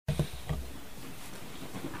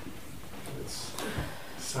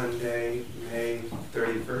Sunday, May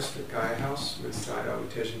 31st at Gaia House with Sayadaw U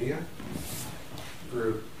Tejaniya,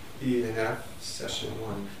 Group E and F, Session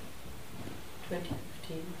 1.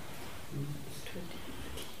 2015.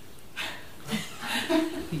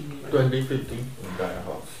 2015 in Gaia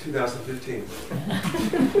House. 2015.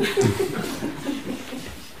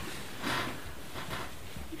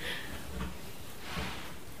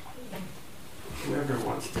 Whoever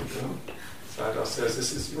wants to go. Sayadaw says,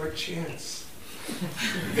 this is your chance.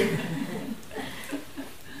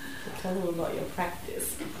 Tell them about your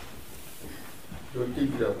practice. Don't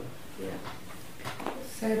keep it up. Yeah.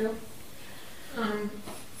 Sayadaw,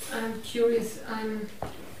 I'm curious.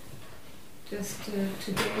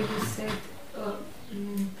 Today you said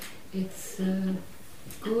it's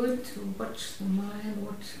good to watch the mind,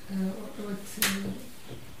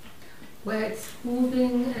 where it's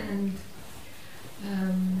moving and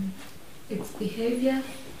its behavior.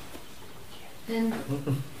 And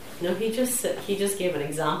no, he just gave an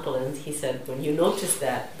example, and he said when you notice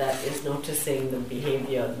that is noticing the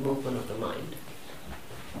behavior, the movement of the mind.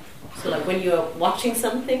 So like when you're watching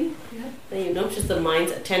something, then you notice the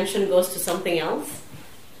mind's attention goes to something else.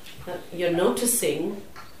 You're noticing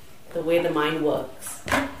the way the mind works.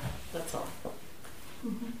 That's all.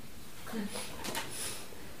 Mm-hmm.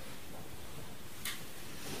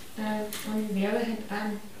 On the other hand,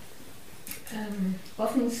 I'm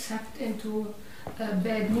often sucked into a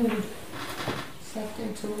bad mood. Sucked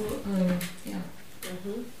into,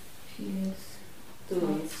 feelings.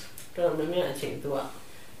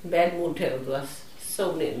 Bad mood ထဲကို तू စု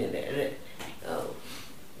ပ်နေတယ်တဲ့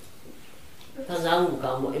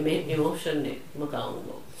emotion နဲ့မကောင်းဘူး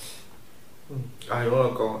ပေါ့ အာ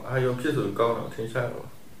ယုံဖြစ်ဆိုကောင်းတော့ထင်ရှားတော့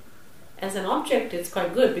As an object it's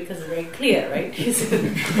quite good because it's very clear, right?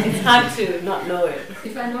 It's hard to not know it.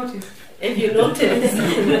 If I notice. If you notice,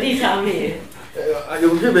 what he tell me. အာ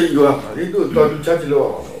ယုံဖြစ်ပဲယူရမှာလေသူတော်ကြည့်လို့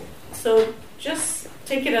အောင် So just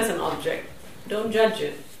take it as an object. Don't judge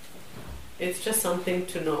it. It's just something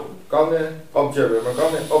to know. ကောင်းတဲ့ object ပဲမကော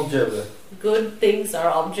င်းတဲ့ object ပဲ Good things are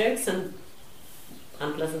objects and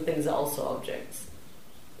unpleasant things are also objects.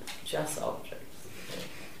 Just objects.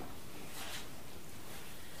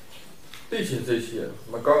 သိချင်စိတ်ရှိရ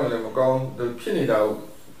မကောင်းရင်လည်းမကောင်းဖြစ်နေတာကို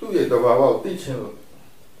သူ့ရဲ့သဘာဝကိုသိချင်လို့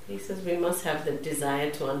He says we must have the desire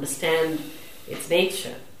to understand its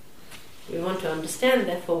nature. We want to understand,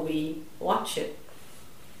 therefore we watch it.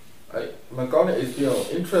 မကောင်းတဲ့ experience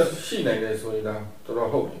interest ရှိနိုင်တယ်ဆိုရင်ဒါတော်တော်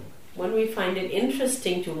ဟုတ်တယ် When we find it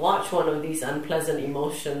interesting to watch one of these unpleasant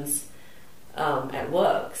emotions at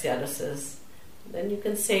work, Sayadaw says, then you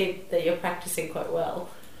can say that you're practicing quite well.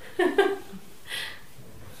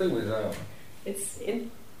 စိတ်ဝင်စား It's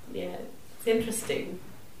interesting.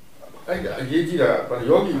 အရေးကြီးတာ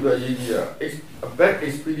ယောဂီတို့အရေးကြီးတာ back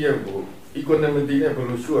experience ကို equanimity နဲ့ဘယ်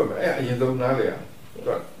လိုရှုရမလဲအရင်ဆုံးနားလည်ရ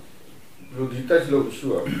အောင်လူဒီတက်လို့ရှု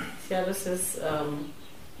ရမယ် Sayadaw says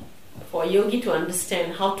for a yogi to understand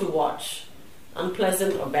how to watch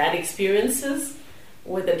unpleasant or bad experiences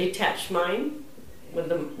with a detached mind,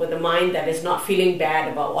 with the mind that is not feeling bad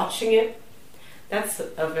about watching it, that's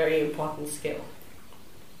a very important skill.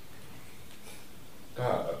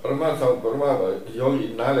 ပရမတ်ယောဂီ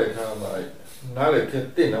နားလည်ထားမှာနားလည်ဖြစ်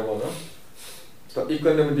တင်တာပေါ့နော် so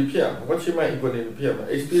equanimity ဖြစ်အောင် what you mean equanimity ဖြစ်မှာ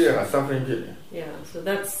experience က suffering ဖြစ်တယ် Yeah, so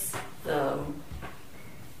that's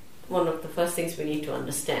one of the first things we need to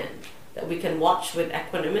understand, that we can watch with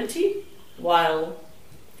equanimity while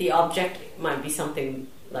the object might be something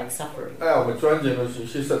like suffering.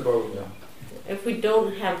 If we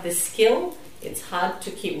don't have this skill, it's hard to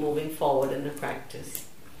keep moving forward in the practice.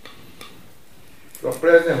 So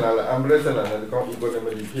present unpleasant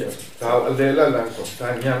equanimity ဖြစ်ဒါအလေလက်လန်းဆိုဒါ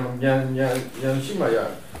ညာရှိမှရ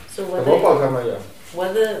So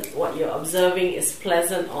whether what you're observing is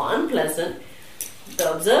pleasant or unpleasant, the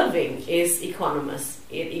observing is equanimous.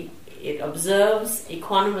 It observes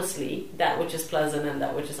equanimously that which is pleasant and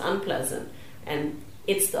that which is unpleasant, and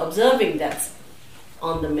it's the observing that's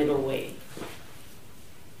on the middle way,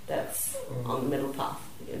 that's on the middle path,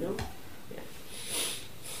 you know. Yeah.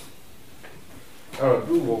 အဲ့တော့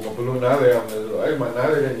သူ့ဘုံကဘယ်လိုနားလည်ရမလဲဆိုတော့အဲ့မှာနား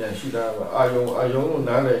လည်တဲ့ဉာဏ်ရှိတာကအာယုံလို့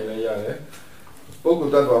နားလည်နေရတယ်ပုဂ္ဂို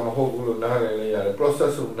လ်တ attva မဟုတ်ဘူးလို့နားလည်နေရတယ်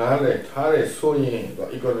process ကိုနားလည်ထားတဲ့ဆိုရင်တော့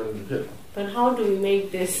economy ဖြစ် But how do we make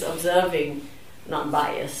this observing not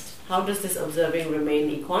biased? How does this observing remain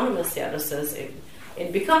equanimous? Sayadaw says it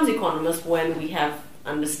becomes equanimous when we have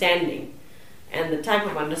understanding. And the type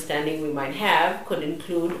of understanding we might have could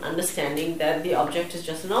include understanding that the object is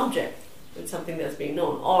just an object. It's something that's being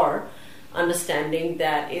known. Or understanding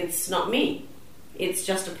that it's not me. It's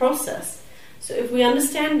just a process. So if we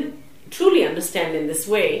truly understand in this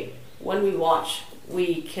way, when we watch,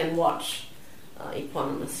 we can watch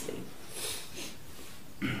equanimously.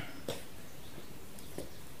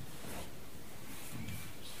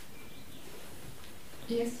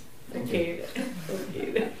 Yes. Okay.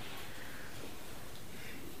 Okay.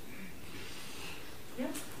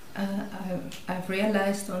 I've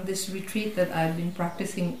realized on this retreat that I've been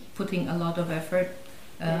practicing putting a lot of effort,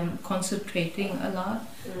 concentrating a lot,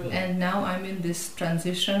 and now I'm in this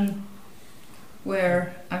transition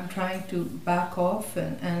where I'm trying to back off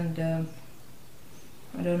and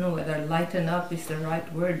I don't know whether lighten up is the right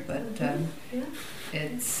word, but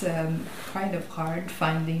it's kind of hard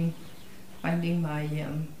finding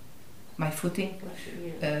my footing,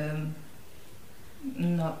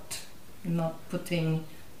 not putting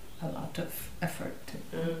a lot of effort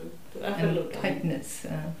and tightness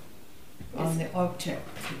on the object,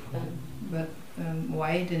 but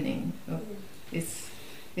widening.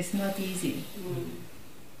 It's not easy.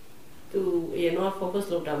 To focus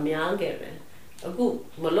လုပ်တာများခဲ့တယ်အခု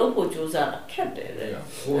မလုပ်ဖို့ကြိုးစားတာခက်တယ်တဲ့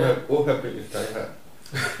All habit is die hard.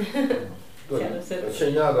 Good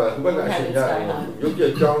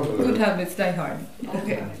habits die hard.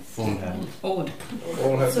 Okay. Old.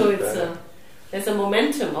 So it's there's a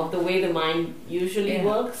momentum of the way the mind usually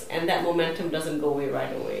works, and that momentum doesn't go away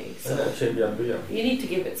right away. So you need to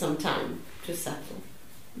give it some time to settle.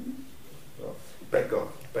 Back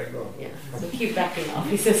off. Yeah, so keep backing off.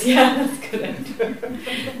 He says, yeah, that's good.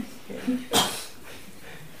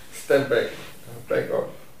 Step back off.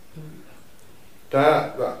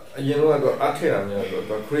 That you know, I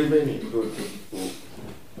got craving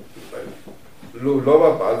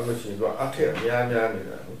lower bad machine, but I tell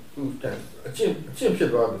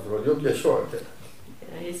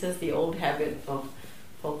he says the old habit of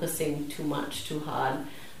focusing too much, too hard,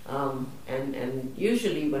 and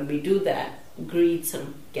usually when we do that, greed sort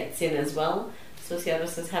of gets in as well. So Sayadaw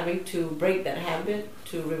says having to break that habit,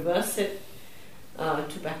 to reverse it,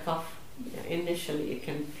 to back off. Initially, it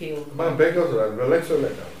can feel. Back off, relax.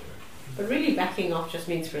 But really, backing off just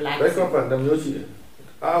means relaxing. Back off and the music.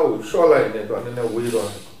 I'll shoreline it and then we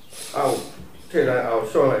don't. I'll take that out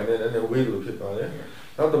shoreline and then we do people.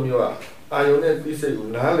 Not the mule. I only say,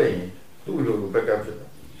 Nali, do back up.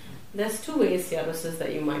 There's two ways, Sayadaw says,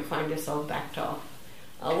 that you might find yourself backed off.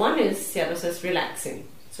 One is, Sayadaw says, relaxing.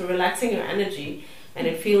 So relaxing your energy, and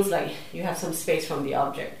it feels like you have some space from the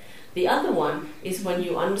object. The other one is when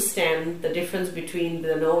you understand the difference between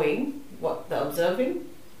the knowing, what the observing,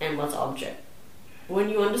 and what's object. When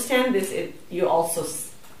you understand this, you're also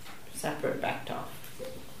separate, backed off.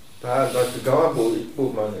 Yeah.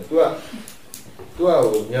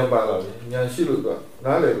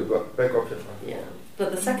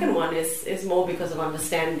 But the second one is more because of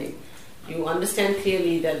understanding. You understand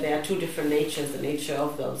clearly that there are two different natures, the nature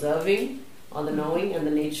of the observing or the knowing, and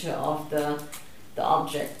the nature of the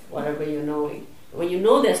object, whatever you're knowing. When you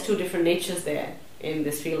know there's two different natures there in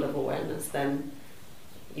this field of awareness, then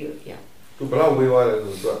yeah.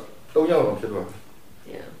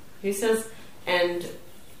 He says, and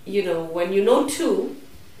when you know two,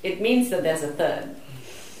 it means that there's a third.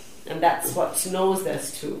 And that's what knows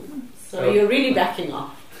there's two. So you're really backing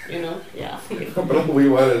off, yeah.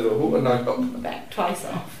 Back twice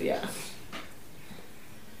off, yeah.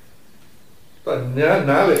 But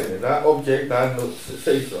that object, that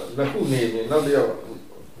says who name it, not the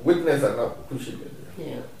witness and not pushing it.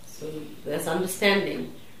 Yeah. So there's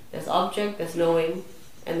understanding, there's object, there's knowing,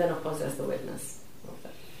 and then of course there's the witness of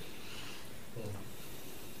that.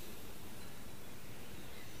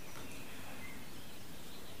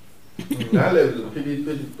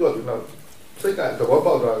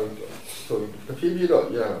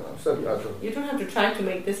 You don't have to try to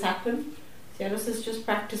make this happen. Sayadaw says just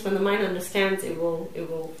practice. When the mind understands, it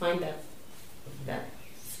will find that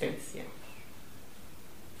space. Yeah.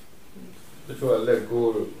 So I let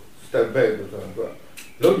go, step back.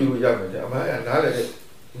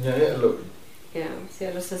 Yeah.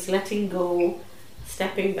 Sayadaw says letting go,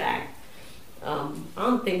 stepping back,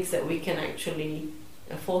 aren't things that we can actually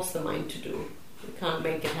force the mind to do. We can't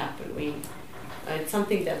make it happen. It's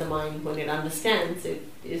something that the mind, when it understands, it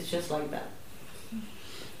is just like that.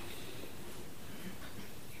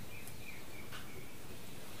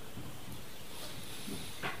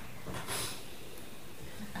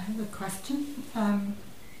 I have a question.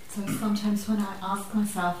 So sometimes when I ask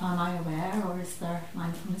myself, am I aware or is there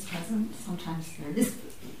mindfulness present? Sometimes there is.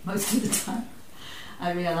 Most of the time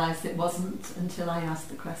I realised it wasn't until I asked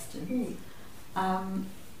the question. And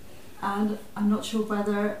I'm not sure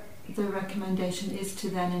whether the recommendation is to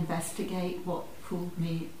then investigate what pulled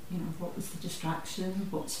me, what was the distraction,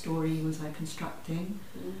 what story was I constructing,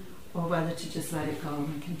 or or whether to just let it go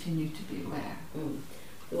and continue to be aware.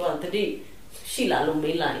 Well, the Sheila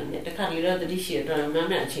Lumila, the Kalira, the Dishia,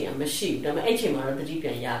 Mamachi, and Machine, the Echima, the Deep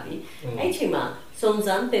and Yabi. Echima, some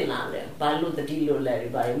something like by Lu the Dilo Larry,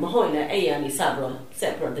 by Mahoina, Ayani Sabra,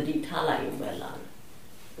 separate the deep Tala in Bella.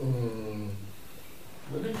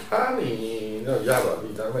 The tiny, no Yaba,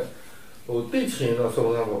 we done it. Or teaching or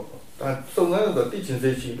so on. So none of the teaching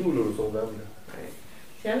says she do so them.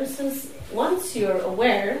 Right. Says once you're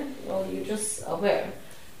aware, well, you're just aware.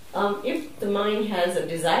 If the mind has a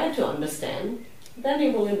desire to understand, then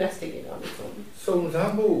it will investigate on its own. So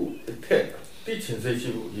example, teaching says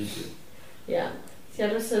she will use it. Yeah.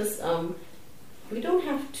 Sayadaw says we don't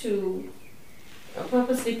have to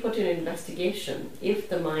purposely put in investigation if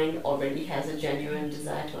the mind already has a genuine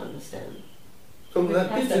desire to understand. So if it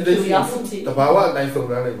has that curiosity, the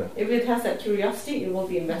if it has that curiosity, it will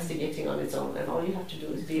be investigating on its own, and all you have to do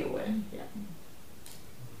is be aware. Yeah.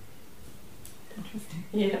 Interesting.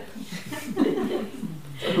 Yeah.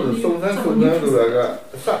 I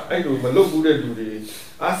do my local duty.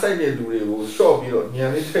 I say they do it will show you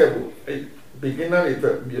nearly terrible. Beginner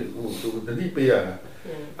the deep air.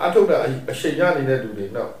 I told her a Shayani do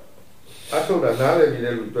it now. I told her now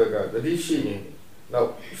that the dish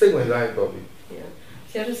now same when I copy. Yeah.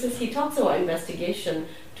 Sayadaw says he talks about investigation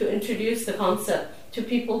to introduce the concept to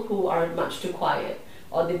people who are much too quiet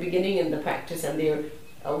or they're beginning in the practice and they're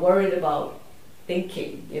worried about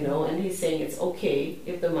thinking, and he's saying it's okay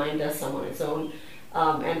if the mind does some on its own,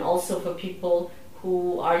 and also for people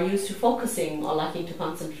who are used to focusing or liking to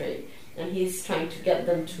concentrate, and he's trying to get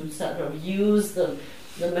them to sort of use the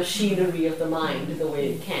machinery of the mind the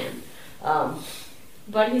way it can.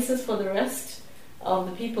 But he says for the rest of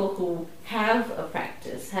the people who have a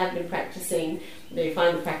practice, have been practicing, they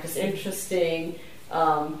find the practice interesting,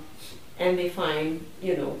 and they find,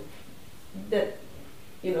 that,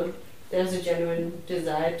 there's a genuine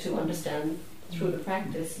desire to understand through the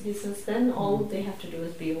practice. He says then all they have to do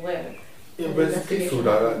is be aware. Investigate so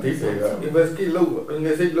that investigate low,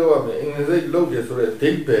 investigate low, so that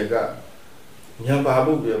take back.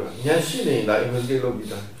 Nyababu, Nyashini, like investigate low,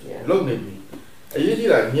 low maybe.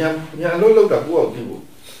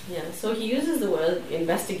 Yeah, so he uses the word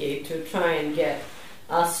investigate to try and get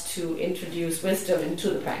us to introduce wisdom into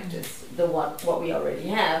the practice, what we already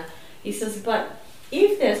have. He says, but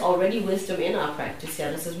if there's already wisdom in our practice,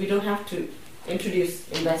 Sayadaw says we don't have to introduce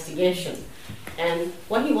investigation. And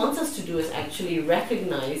what he wants us to do is actually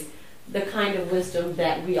recognize the kind of wisdom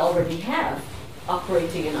that we already have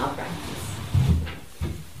operating in our practice.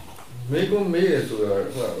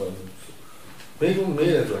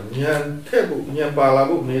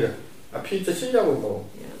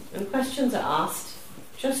 And questions are asked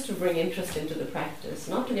just to bring interest into the practice,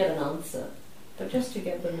 not to get an answer, but just to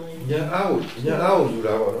get the mind.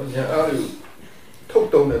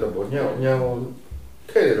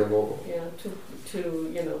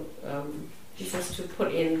 He says to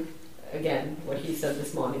put in again what he said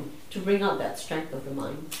this morning, to bring out that strength of the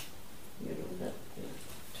mind,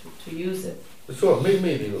 to use it.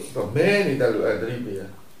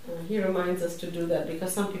 He reminds us to do that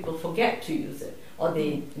because some people forget to use it, or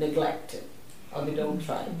they neglect it, or they don't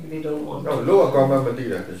try, they don't want to.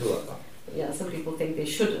 Yeah, some people think they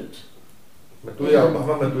shouldn't. They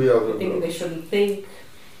think they shouldn't think,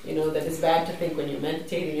 that it's bad to think when you're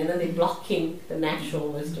meditating, and then they're blocking the natural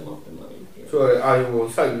wisdom of the mind.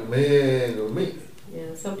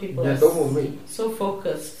 Yeah, some people are so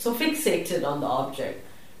focused, so fixated on the object,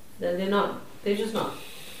 that they're just not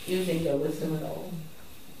using their wisdom at all.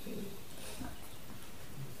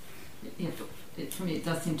 For me, it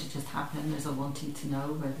does seem to just happen. There's a wanting to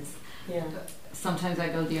know where this. Yeah. Sometimes I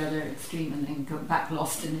go the other extreme and then go back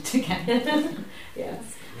lost in it again.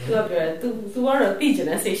 Yes.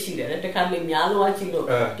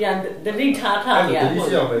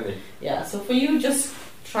 Yeah. So for you, just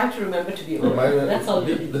try to remember to be aware. That's all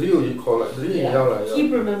you need. Yeah.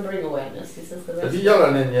 Keep remembering awareness. He says the rest.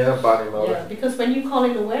 Yeah. Because when you call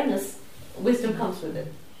in awareness, wisdom comes with it.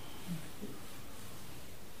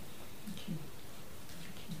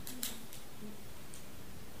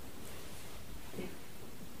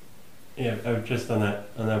 Yeah, just on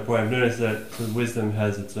that point, I've noticed that wisdom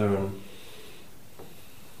has its own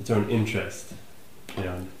interest,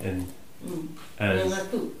 and as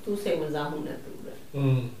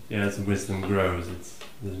as wisdom grows,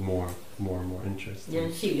 there's more and more interest. Yeah,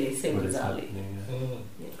 what is happening.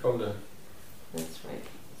 That's right.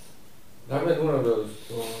 One of those.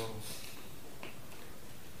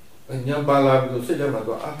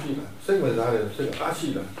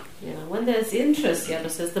 When there's interest, Sayadaw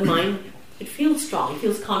says the mind, it feels strong, it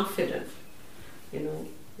feels confident.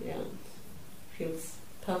 Yeah, feels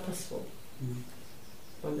purposeful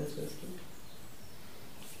when there's wisdom.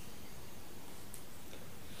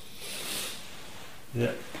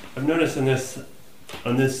 Yeah, I've noticed on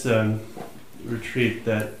this retreat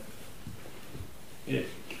that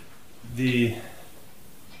the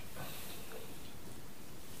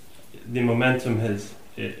momentum has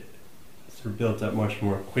sort of built up much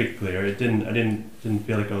more quickly, or I didn't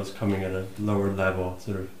feel like I was coming at a lower level,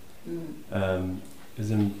 sort of. Because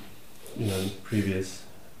in previous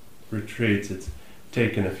retreats, it's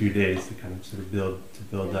taken a few days to kind of sort of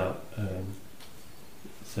build up.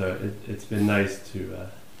 So it's been nice to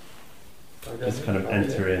just kind of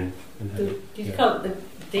enter in and have it.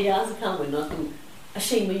 Theတရားစခန်းဝင်တော့သူအ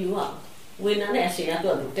ရှိန်မယူအောင်ဝင်လာတဲ့အရှိန်က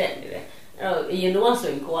တော့သူတက်နေတယ်အဲ့တော့အရင်တော့ဆို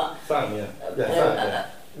ရင်ကိုကစနေရပြန်စနေ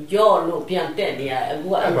ရောလို့ပြန်တက်နေရအခု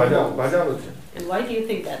ကဘာကြောင့်လို့ And why do you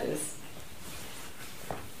think that is?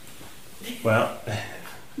 Well,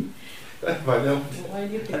 Why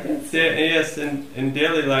do you think that? Yes, in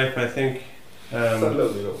daily life, I think. I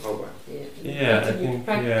think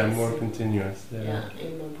more continuous. Yeah,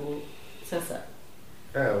 Sasa.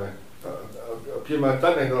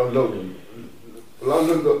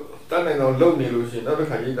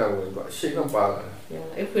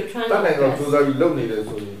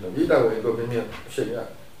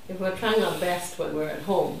 If we're trying our best when we're at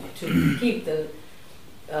home to keep the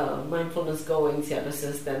mindfulness going, Sayadaw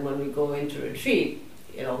says, then when we go into retreat,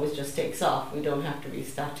 it always just takes off. We don't have to be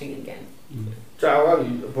starting again.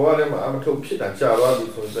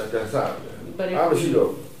 But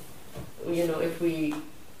if we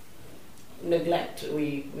neglect,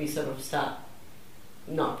 we sort of start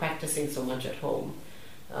not practicing so much at home,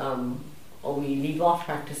 or we leave off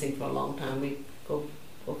practicing for a long time, we go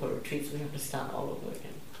for retreats, we have to start all over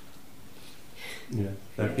again. Yeah,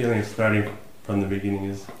 that feeling of starting from the beginning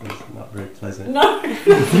is not very pleasant. No, that's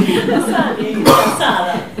not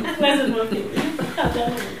pleasant feeling.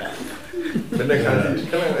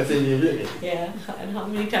 Yeah, and how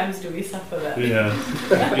many times do we suffer that? Yeah,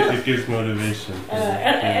 it gives motivation.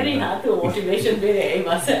 Anyhow, motivation really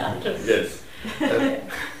Yes.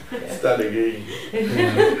 Start again.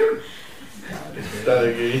 Start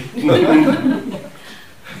again.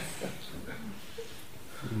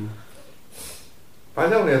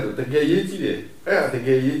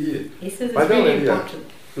 He says it's really important.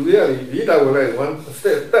 One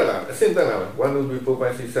step, 1, 2, 3, 4,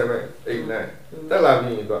 5, 6, 7, 8, 9.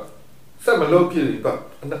 Some low period, but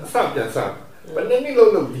some. But then you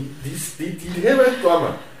look, these heaven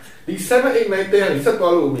drama. These 7, 8, 9, 10, it's a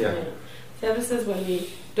problem. Sayadaw says when we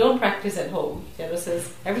don't practice at home, Sayadaw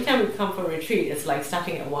says every time we come for retreat, it's like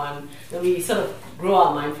starting at 1, then we sort of grow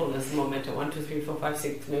our mindfulness momentum 1, 2, 3, 4, 5,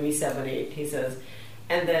 6, maybe 7, 8, he says.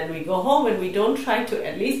 And then we go home and we don't try to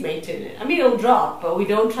at least maintain it. I mean, it'll drop, but we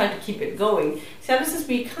don't try to keep it going. Sayadaw says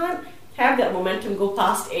we can't have that momentum go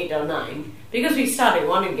past 8 or 9 because we start at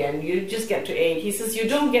 1 again. You just get to 8. He says you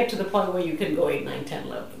don't get to the point where you can go 8, 9, 10,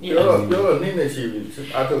 11.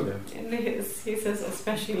 And he says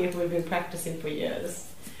especially if we've been practicing for years.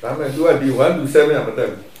 But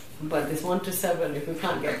this 1 to 7, if we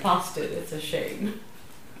can't get past it, it's a shame.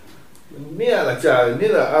 He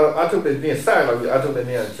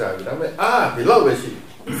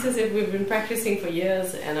says if we've been practicing for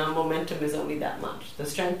years and our momentum is only that much, the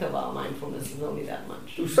strength of our mindfulness is only that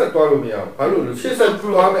much. To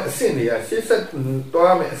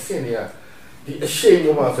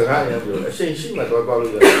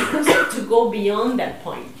go beyond that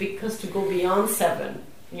point, because to go beyond 7,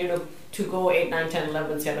 to go 8, 9, 10,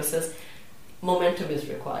 11, Sayadaw says, momentum is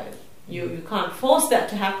required. You can't force that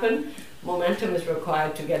to happen. Momentum is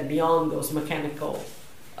required to get beyond those mechanical.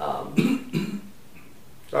 So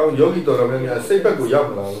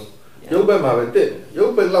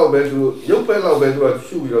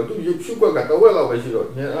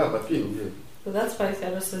that's why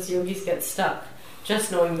Sayadaw says yogis get stuck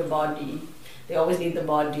just knowing the body. They always need the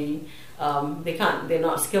body. They're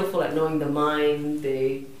not skillful at knowing the mind.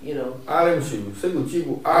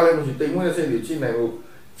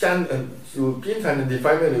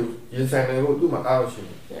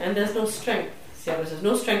 And there's no strength. Sayadaw says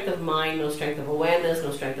no strength of mind, no strength of awareness,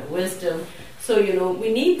 no strength of wisdom. So we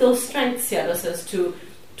need those strengths, Sayadaw says, to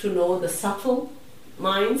know the subtle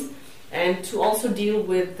minds and to also deal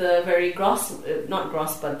with the very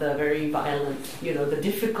but the very violent, the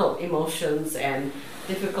difficult emotions and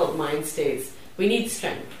difficult mind states. We need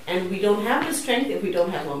strength, and we don't have the strength if we don't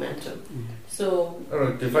have momentum. So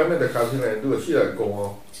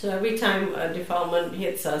every time a defilement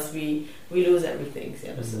hits us, we lose everything,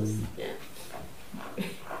 Sayadaw says. Yeah.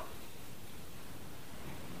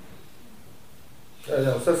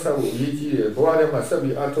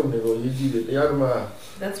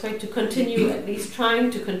 That's why to continue, at least trying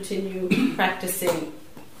to continue practicing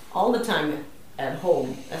all the time at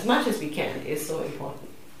home, as much as we can, is so important.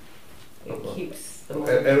 It keeps the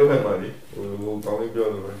moment.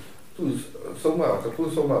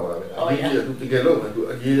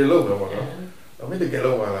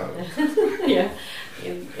 Yeah.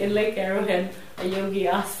 In Lake Arrowhead, a yogi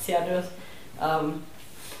asked Sayadaw,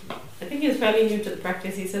 I think he's fairly new to the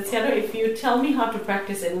practice. He said, Sayadaw, if you tell me how to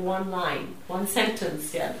practice in one line, one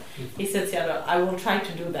sentence, he said, Sayadaw, I will try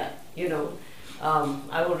to do that.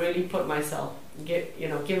 I will really put myself,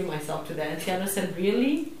 give myself to that. And Sayadaw said,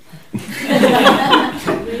 really?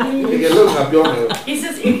 Really? He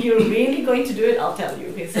says, if you're really going to do it, I'll tell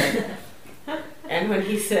you, he said. And when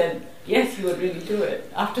he said, yes, you would really do it,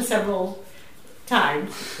 after several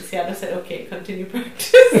times, Sayadaw said, okay, continue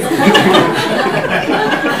practice.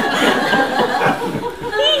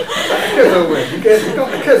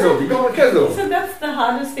 So that's the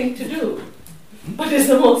hardest thing to do, but it's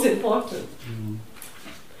the most important.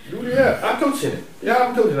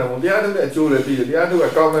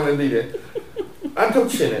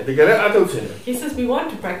 He says we want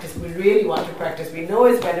to practice, we really want to practice, we know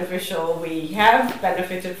it's beneficial, we have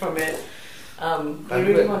benefited from it, we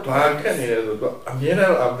really want to practice.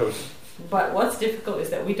 But what's difficult is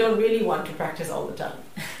that we don't really want to practice all the time.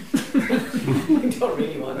 We don't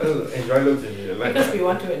really want to. Because we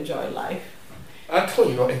want to enjoy life.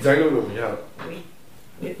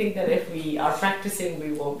 We think that if we are practicing,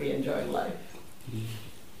 we won't be enjoying life.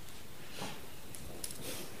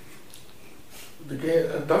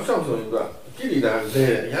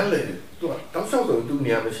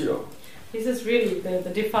 He says really,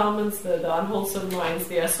 the defilements, the unwholesome minds,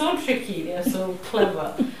 they are so tricky, they are so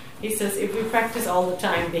clever. He says if we practice all the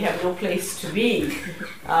time, they have no place to be.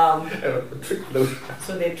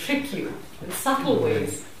 So they trick you in subtle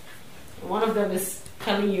ways. One of them is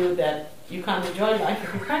telling you that you can't enjoy life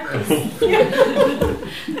if you practice.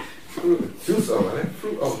 Juice of life.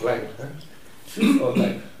 Fruit of life. Juice of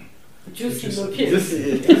life. Juicy of life.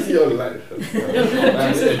 Juicy of life.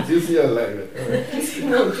 Juicy of life.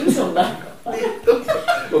 Juice of life.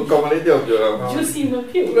 Juicy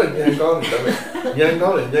of Juice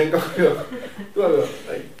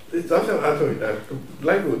of life.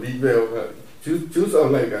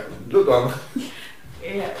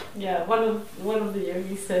 Yeah. One of the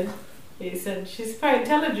yogis said, he said she's quite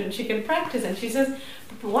intelligent, she can practice, and she says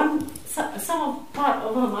some part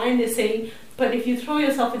of her mind is saying, but if you throw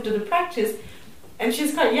yourself into the practice, and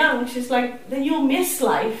she's quite young, she's like, then you'll miss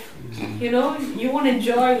life. You won't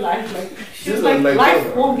enjoy life. Like she's like,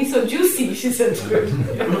 life won't be so juicy, she said to her.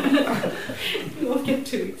 You won't get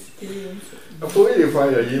to experience it.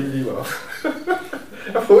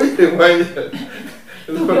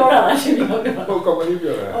 And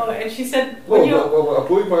she said, when you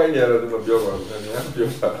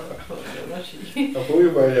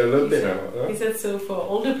he said, so for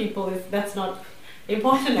older people, that's not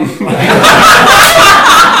important anymore. He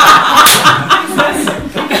says,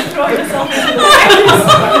 you can throw yourself into the practice.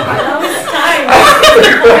 Now it's time.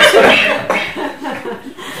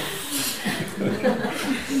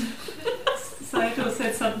 Sayadaw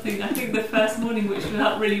said something, I think the first morning, which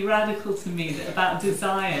felt really radical to me, about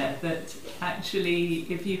desire. That actually,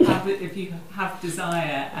 if you have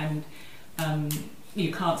desire and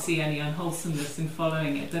you can't see any unwholesomeness in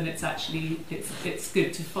following it, then it's it's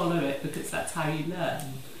good to follow it, because that's how you learn.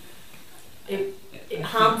 If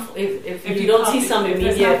you don't see some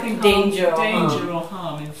immediate danger or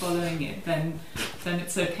harm in following it, then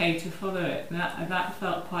it's okay to follow it. And that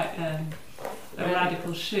felt quite a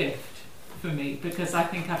radical shift for me, because I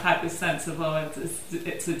think I've had this sense of,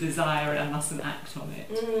 it's a desire and I mustn't act on it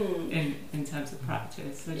in terms of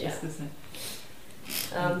practice. So just as a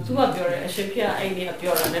သူကပြောတယ်အရှင်ဖေအဲ့ဒီက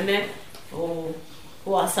ပြောတာနည်းနည်း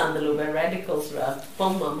ဟိုဆန်တယ်လို့ပဲ radical ဆိုတာပုံ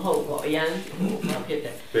မှန်မဟုတ်ပေါ့အရန်ဘာဖြစ်တ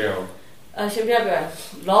ယ်အရှင်ဖေပြော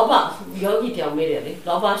လောဘယောဂီတောင်မေးတယ်လေ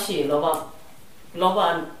လောဘရှိရင်လောဘ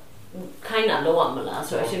ခိုင်းတာလောဘမလား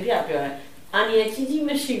ဆိုတော့အရှင်ဖေပြောတယ်အန်ရကြီးမ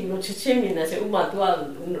ရှိဘူးလို့ချက်ချင်းမြင်တယ်ဆိုဥပမာ तू က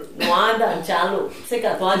နွားတန်ချားလို့စိတ်က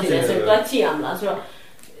သွားကြည့်တယ်ဆိုတော့ तू ကြည့်ရမလားဆိုတော့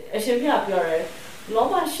အရှင်ဖေပြောတယ်လော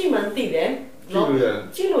ဘရှိမှန်းသိတယ်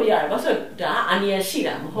ကြည့်လို့ရတယ်ဘာလို့ဒါအန်ရရှိ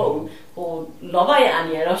တာမဟုတ်ဘူးလောဘရဲ့အန်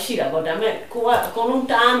ရတော့ရှိတာပေါ့ဒါပေမဲ့ကိုကအကုန်လုံး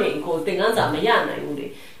တားနေကိုသင်ခန်းစာမရနိုင်ဘူးလေ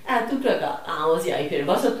အဲ့သူ့အတွက်ကအာဝစီအိုက်ဖြစ်တယ်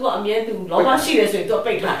ဘာလို့ तू အမြဲ तू လောဘရှိတယ်ဆိုရင် तू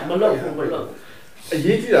ပိတ်ထားတယ်မလုပ်ဘူးအ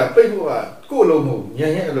ရေးကြီးတာပိတ်ဖို့ကကိုယ်လုံးမဟုတ်ဉာ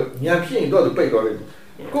ဏ်ရဲ့အလုပ်ဉာဏ်ဖြစ်ရင်တော့ ပိတ်သွားလိမ့်မယ်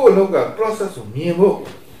ကိုယ်အလုပ်က process ကိုမြင်ဖို့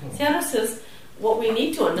Sayadaw says what we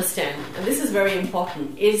need to understand, and this is very important,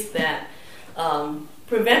 is that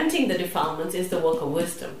preventing the defilements is the work of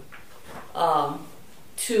wisdom.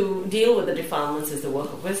 To deal with the defilements is the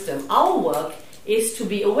work of wisdom. Our work is to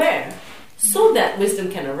be aware so that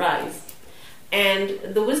wisdom can arise. And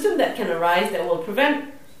the wisdom that can arise that will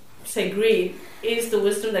prevent, say, greed is the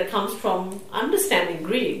wisdom that comes from understanding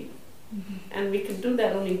greed. And we can do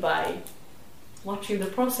that only by watching the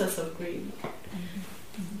process of greed.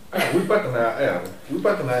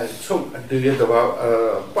 Wipatana choke and delay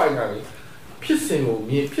about binary pissing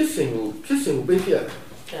me, pissing baby.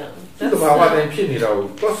 The Mawa and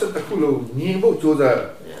Pinito, process the Kulu, Nemo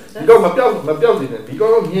Josa, because my building,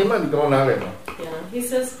 because Nieman don't know. Yeah, he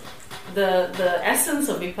says the essence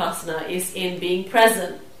of Vipassana is in being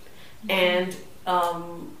present and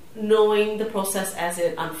knowing the process as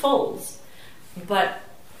it unfolds. But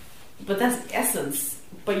that's the essence.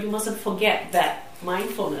 But you mustn't forget that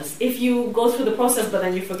mindfulness. If you go through the process but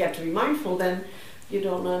then you forget to be mindful, then you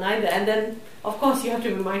don't learn either. And then, of course, you have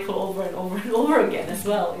to be mindful over and over and over again as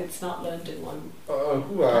well. It's not learned in one.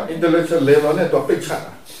 Intellectual level, not a picture.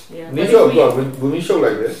 Yeah. When we show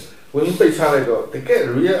like this, when you picture like that, they get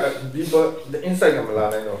real deeper the inside of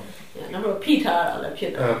the number of Peter.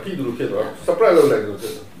 Surprise like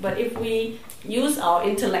this. But if we use our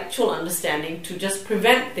intellectual understanding to just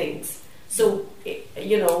prevent things, so,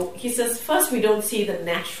 he says, first we don't see the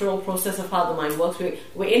natural process of how the mind works.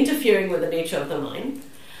 We're interfering with the nature of the mind.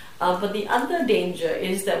 But the other danger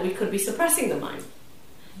is that we could be suppressing the mind.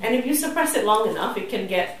 And if you suppress it long enough, it can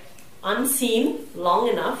get unseen long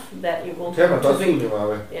enough that it will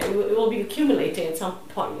it will be accumulating at some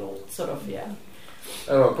point. You'll sort of,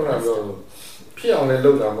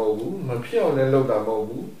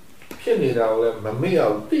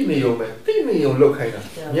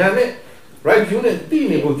 Right view and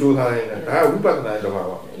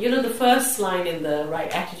the first line in the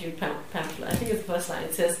Right Attitude pamphlet, I think it's the first line,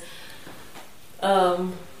 it says,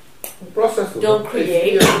 don't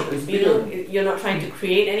create, you're not trying to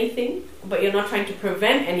create anything, but you're not trying to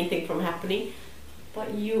prevent anything from happening,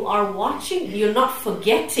 but you are watching, you're not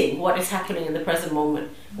forgetting what is happening in the present moment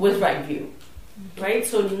with right view. Right?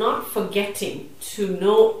 So not forgetting to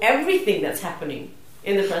know everything that's happening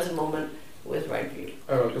in the present moment with right view.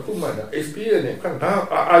 Experience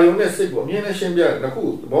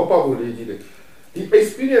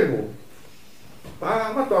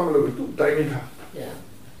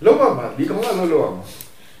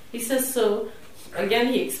He says so. Again,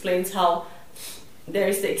 he explains how there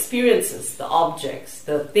is the experiences, the objects,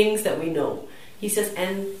 the things that we know. He says,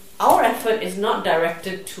 and our effort is not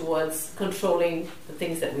directed towards controlling the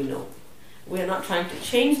things that we know. We are not trying to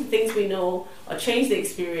change the things we know, or change the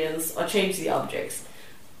experience, or change the objects.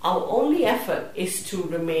 Our only effort is to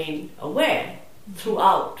remain aware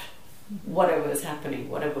throughout whatever is happening,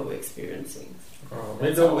 whatever we're experiencing. To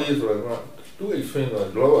explain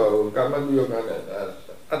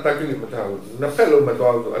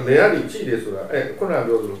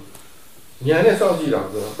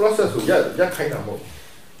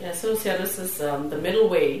so Sayadaw says the middle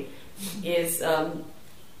way is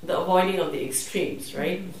the avoiding of the extremes,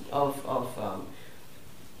 right?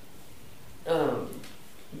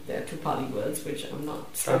 There are two Pali words which I'm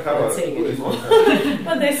not skillful at saying anymore,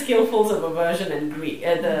 but they're skillfuls of aversion and greed.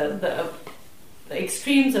 The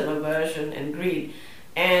extremes of aversion and greed,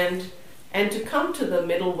 and to come to the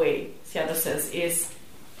middle way, Sayadaw says,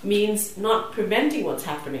 means not preventing what's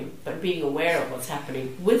happening, but being aware of what's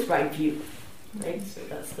happening with right view. Right, so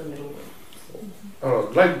that's the middle way.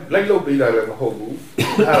 Like low beta, like hobu,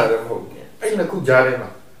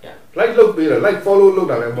 like look better, like follow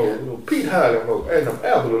look, Pete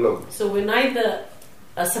and so we're neither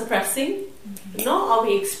suppressing nor are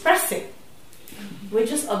we expressing. We're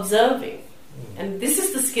just observing. And this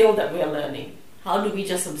is the skill that we are learning. How do we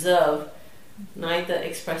just observe, neither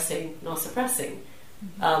expressing nor suppressing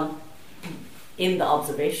in the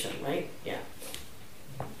observation, right? Yeah.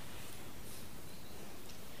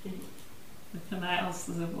 Can I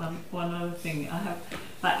also one other thing? I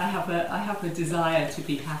have a desire to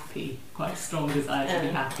be happy, quite a strong desire to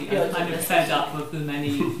be happy. I'm kind of fed up of the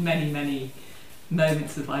many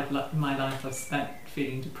moments of my life I've spent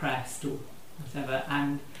feeling depressed or whatever,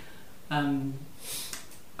 and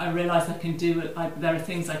I realise I can do it. There are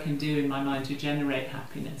things I can do in my mind to generate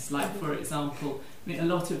happiness. Like, for example, a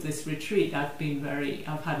lot of this retreat, I've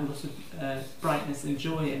had a lot of brightness and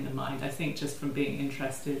joy in the mind. I think just from being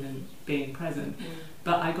interested and being present.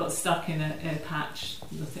 But I got stuck in a patch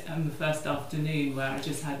on the first afternoon where I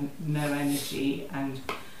just had no energy and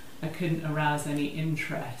I couldn't arouse any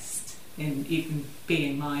interest in even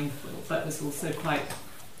being mindful. But was also quite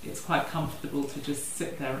it's quite comfortable to just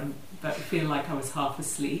sit there and but feel like I was half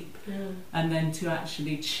asleep, and then to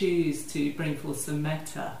actually choose to bring forth some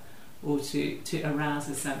metta, or to arouse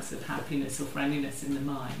a sense of happiness or friendliness in the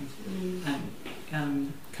mind.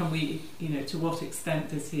 And can we, to what extent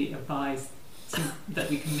does he advise that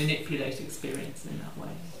we can manipulate experience in that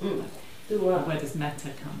way? Where does metta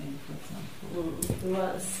come in, for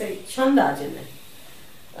example? Say chanda jine.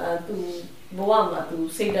 Tu bawama tu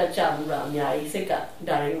seda chabura nyai seka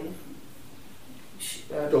daring.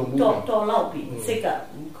 To lao bi seka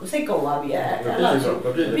seko wa bi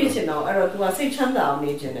pisin now ero tu a sei chanda aw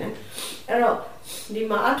ne jine. Ero di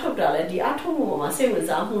ma athok da le di athok mo ma sei wen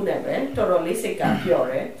sa mu ne be to le seka pyo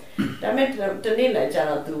re. Da me tane la ja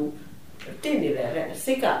ro tu tin ni le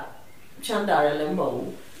seka chanda le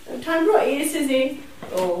mo. Time bro is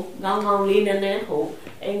oh ngao li ne ho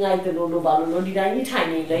ai ngai de lo ba lo di dai ni thai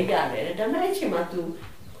ni le ya le da me chi ma tu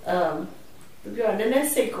tu pyo ne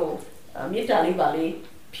seko မေတ္တာလေးပါလေး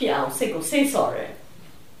ဖြစ်အောင်စိတ်ကိုစိတ်ဆော်တယ်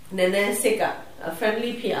နည်းနည်းစိတ်က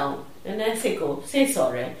friendly ဖြစ်အောင်နည်းနည်းစိတ်ကိုစိတ်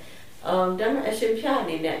ဆော်တယ်ဒါမှအရှင်ဖျားအ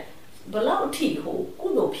နေနဲ့ဘလောက်အထိဟိုကု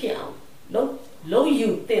သိုလ်ဖြစ်အောင်လုံးယူ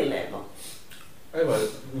တင်လဲပေါ့အဲ့မှာ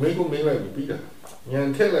မိကိုမင်းလိုက်ပြီးတာညံ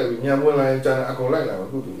ထက်လိုက်ညံဝင်လိုက်ကြအကုန်လိုက်လာမှာ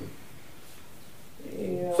ကုသိုလ်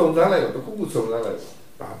စုံစမ်းလိုက်တော့တခုခုစုံစမ်းလိုက်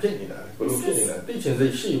ဘာဖြစ်နေတာလဲဘယ်လိုဖြစ်နေတာသိချင်စိ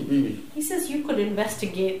တ်ရှိပြီးပြီ He says you could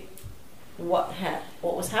investigate what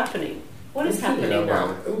was happening. What is happening now?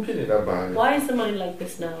 Why is the mind like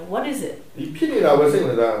this now? What is it?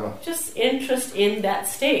 Just interest in that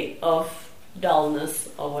state of dullness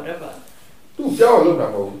or whatever.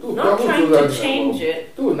 Not trying to change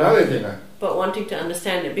it, but wanting to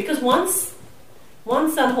understand it. Because once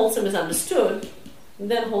unwholesome is understood,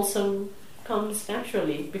 then wholesome comes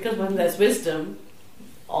naturally. Because when there's wisdom,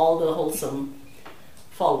 all the wholesome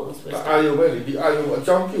follows wisdom.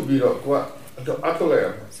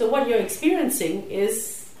 So what you're experiencing is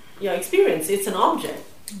your experience. It's an object,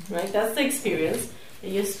 right? That's the experience,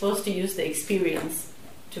 and you're supposed to use the experience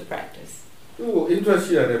to practice.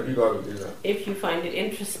 If you find it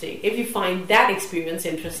interesting, if you find that experience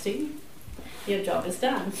interesting, your job is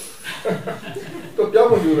done.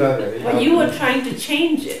 But you were trying to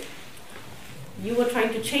change it. You were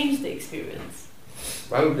trying to change the experience.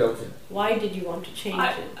 Why did you want to change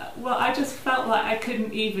it? Well, I just felt like I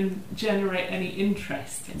couldn't even generate any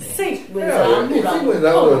interest in it.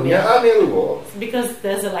 Because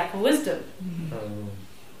there's a lack of wisdom.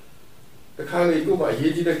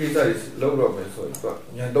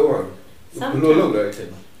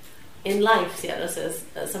 In life, Sayadaw says,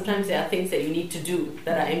 sometimes there are things that you need to do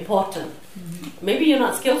that are important. Maybe you're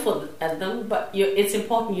not skillful at them, but it's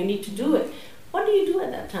important, you need to do it. What do you do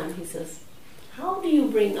at that time, he says? How do you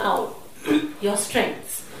bring out your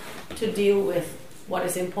strengths to deal with what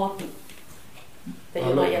is important that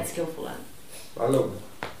you're not yet skillful at?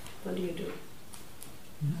 What do you do?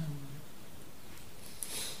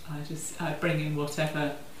 I bring in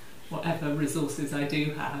whatever resources I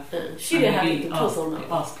do have.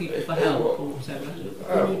 Ask people for help or whatever.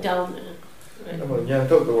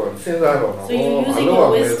 So you're using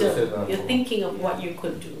your wisdom. You're thinking of what you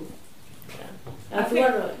could do. Yeah,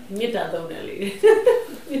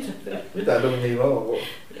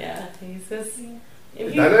 he says he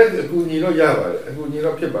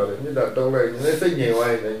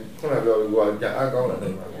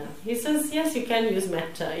says yes, you can use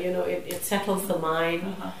metta. It settles the mind.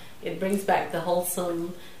 It brings back the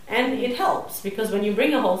wholesome, and it helps because when you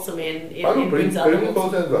bring a wholesome in, it brings out the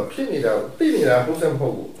wholesome.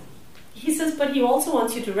 He says, but he also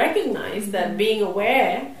wants you to recognize that being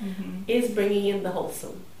aware is bringing in the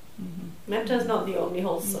wholesome. Metta is not the only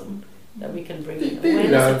wholesome that we can bring in.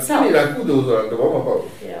 Awareness itself.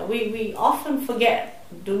 Yeah, we often forget,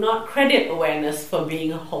 do not credit awareness for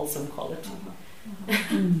being a wholesome quality.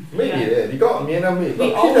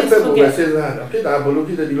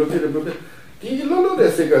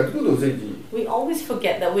 We always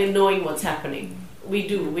forget that we're knowing what's happening. We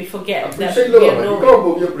do. We forget that we are knowing.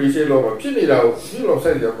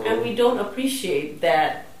 And we don't appreciate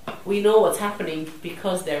that we know what's happening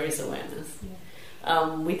because there is awareness.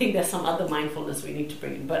 We think there's some other mindfulness we need to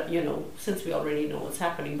bring in, but since we already know what's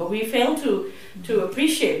happening, but we fail to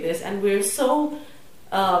appreciate this, and we're so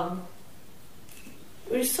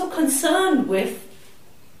concerned with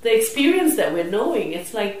the experience that we're knowing.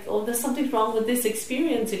 It's like, oh, there's something wrong with this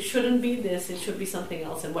experience. It shouldn't be this. It should be something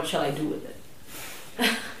else. And what shall I do with it?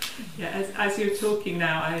 Yeah, as you're talking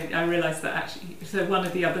now, I realised that actually, so one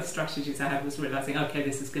of the other strategies I had was realising, okay,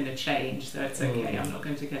 this is going to change, so it's okay, I'm not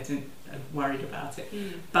going to get worried about it.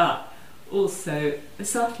 But also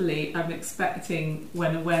subtly, I'm expecting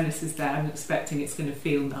when awareness is there, I'm expecting it's going to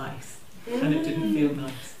feel nice, and it didn't feel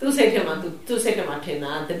nice. Tu say to ma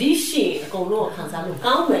thena the di shi a kong lo khan sa lo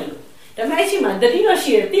kaung me lo. Da mai chi ma the di lo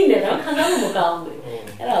shi ti ne da khan sa lo mo kaung me.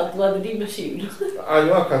 Era tu the di ma shi lo. အာ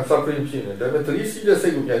ယုံက suffering ဖြစ်နေတယ်ဒါပေမဲ့သတိရှိတဲ့စိ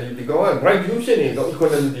တ်ကိုပြန်ကြည့်ဒီကောင်က right view ဖြစ်နေတော့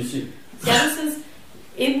equanimity ရှိ Sayadaw says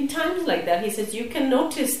in times like that, he says you can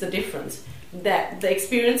notice the difference that the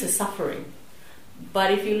experience is suffering. But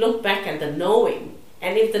if you look back at the knowing,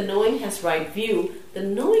 and if the knowing has right view, the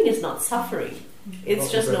knowing is not suffering. It's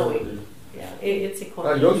just knowing. Yeah, it's အာ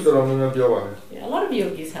equanimity. ယောဂီတော်တော်များများပြောပါတယ် Yeah, a lot of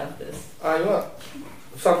yogis have this. အာယုံက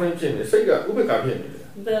suffering ဖြစ်နေစိတ်ကဥပေက္ခဖြစ်နေတ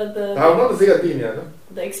ယ် ဒါမှမဟုတ်စိတ်ကတည်နေတာနော်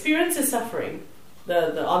The experience is suffering.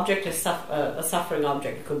 The object is a suffering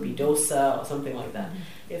object. It could be dosa or something like that.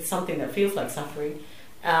 It's something that feels like suffering.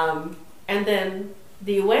 And then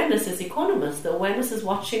the awareness is equanimous. The awareness is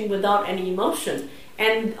watching without any emotion.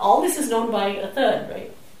 And all this is known by a third,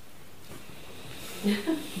 right?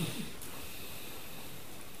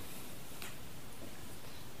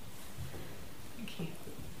 Thank you.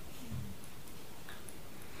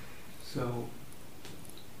 So,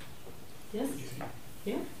 Yes?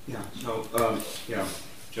 yeah, so,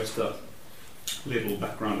 just a little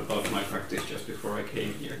background about my practice just before I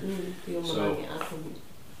came here.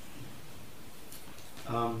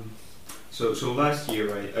 So last year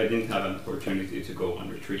I didn't have an opportunity to go on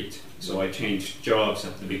retreat, so I changed jobs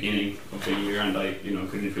at the beginning of the year, and I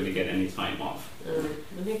couldn't really get any time off.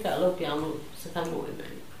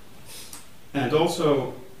 And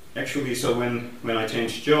also, actually, so when I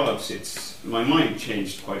changed jobs, my mind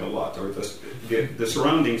changed quite a lot, or the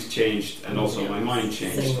surroundings changed, and also my mind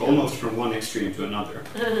changed, almost from one extreme to another.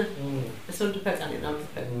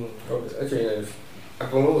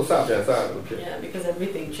 Yeah, because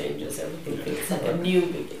everything changes. Everything feels like a new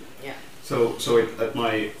beginning. Yeah. So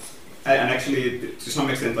and actually, to some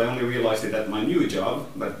extent, I only realized it at my new job,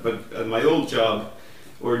 but at my old job,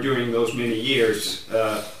 or during those many years,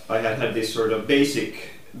 I had this sort of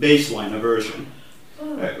baseline aversion,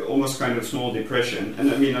 almost kind of small depression. And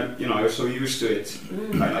I mean, I was so used to it,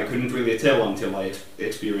 I couldn't really tell until I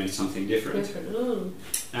experienced something different.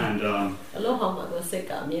 And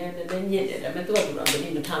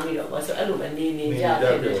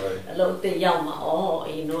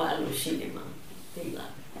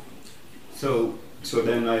So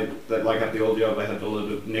then at the old job, I had a lot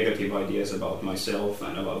of negative ideas about myself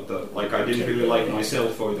and about I didn't really like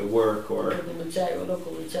myself or the work or.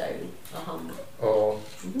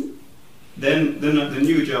 Then at the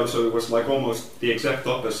new job, so it was like almost the exact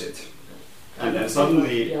opposite, and then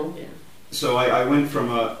suddenly. So I went from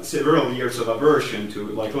several years of aversion to,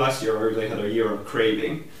 like last year, I really had a year of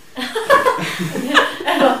craving.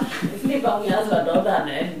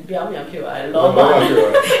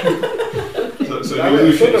 So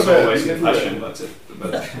delusion is always in fashion, but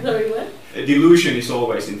Sorry, what? Delusion is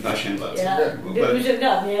always in fashion, but delusion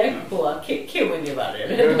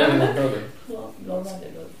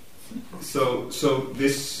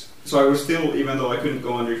So I was still, even though I couldn't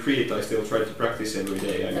go on retreat, I still tried to practice every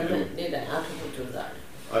day. I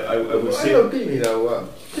would say.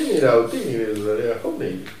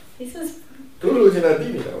 He says,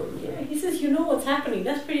 he says, you know what's happening.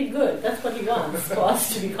 That's pretty good. That's what he wants, for us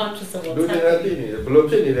to be conscious of what's happening.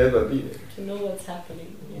 To know what's happening.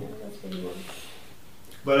 Yeah, that's what he wants.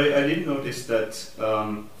 But I did notice that. I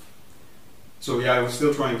was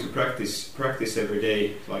still trying to practice every day,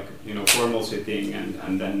 like formal sitting,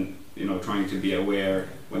 and then trying to be aware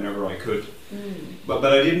whenever I could. But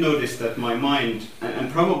I did notice that my mind,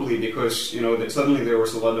 and probably because that suddenly there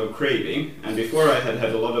was a lot of craving, and before I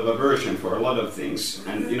had a lot of aversion for a lot of things,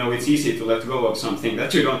 and it's easy to let go of something that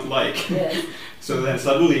you don't like. Yeah. So then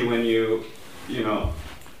suddenly when you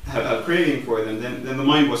have craving for them, then the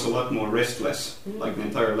mind was a lot more restless, like the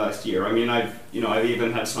entire last year. I mean, I've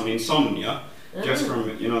even had some insomnia, just from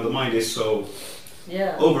the mind is so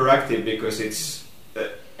overactive because it's.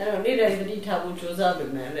 He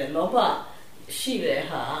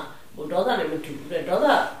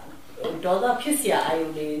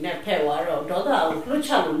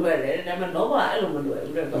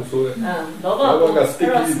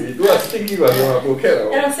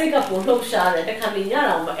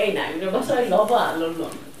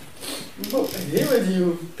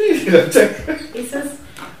says,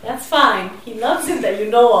 that's fine. He loves it that you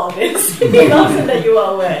know all this. He loves it that you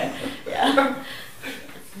are aware. Yeah.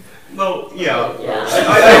 Well, yeah.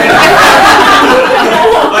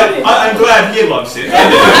 I'm glad he loves it.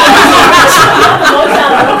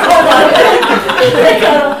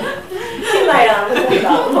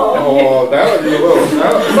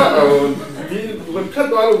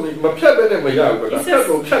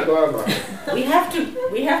 We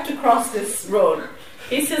have to cross this road.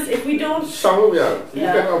 He says if we don't,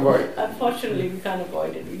 unfortunately we can't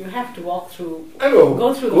avoid it. You have to walk through,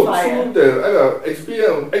 go through the fire.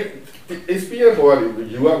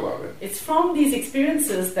 It's from these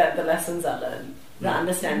experiences that the lessons are learned. The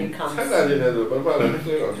understanding comes.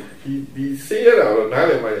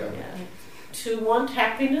 To want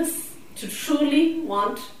happiness, to truly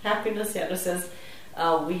want happiness, Sayadaw says,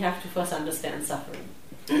 we have to first understand suffering.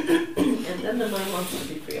 And then the mind wants to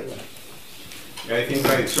be free of that. Yeah, I think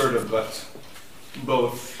I sort of got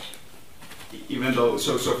both, even though,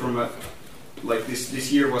 so from a, like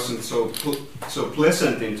this year wasn't so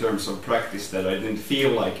pleasant in terms of practice that I didn't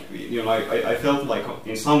feel like, I felt like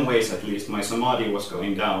in some ways at least my samadhi was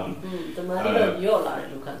going down. And I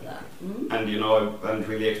haven't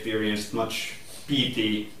really experienced much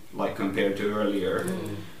piti like compared to earlier.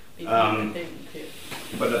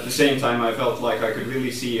 But at the same time I felt like I could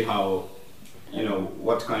really see how,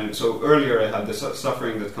 what kind of, so earlier I had the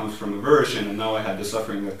suffering that comes from aversion, and now I had the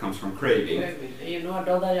suffering that comes from craving.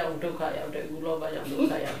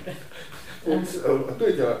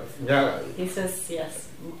 He says, yes,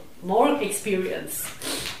 more experience.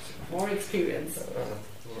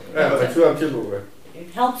 It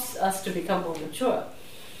helps us to become more mature.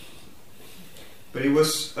 But it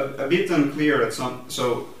was a bit unclear at some,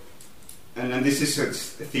 so, and this is a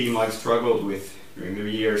theme I've struggled with during the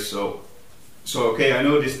years, so okay, I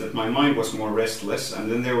noticed that my mind was more restless,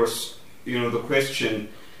 and then there was, the question,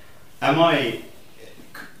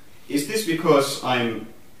 is this because I'm,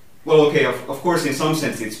 well, okay, of course in some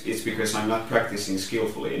sense it's because I'm not practicing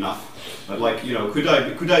skillfully enough, but like, could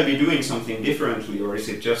I be doing something differently, or is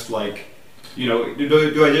it just like,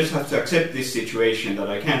 do I just have to accept this situation that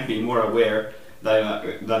I can't be more aware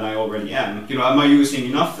than I already am? Am I using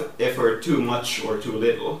enough effort, too much or too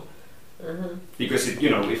little? Because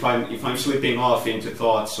if I'm slipping off into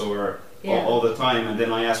thoughts or all the time, and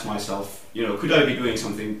then I ask myself, could I be doing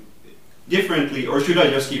something differently, or should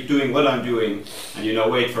I just keep doing what I'm doing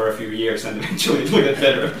and wait for a few years and eventually it'll get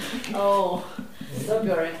better? Oh, so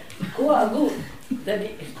good. Go.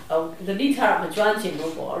 The Ditara Majuanchi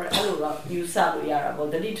or you saw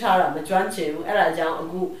Yarabo, the Ditara Majuanchi,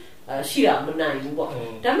 Erajan, Shira Manai.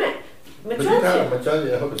 Damn it.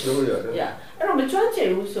 Yeah, I don't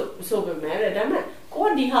Majuanchi so be married. Damn it.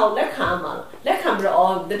 Go the how let come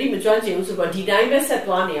all the Majuanchi who got the diamond set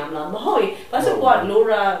one yam, Mahoi, but so what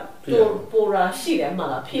Laura Pora Shira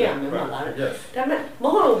Mala PM Mala. Damn it,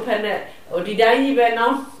 Maho Pennet or the dining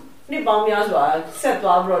now. Set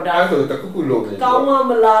Barbara down. Kawa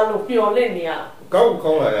Malalo, Pure Linia.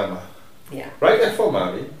 Right at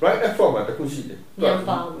format, the Kushi.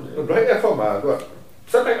 Right at format,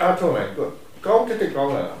 something out of it. Come to take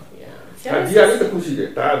on. Yeah, the Kushi.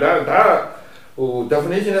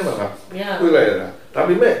 Definition of yeah. That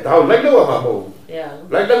we met, how like the Wamamo. Yeah,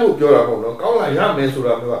 like the Wupura, call like Yam,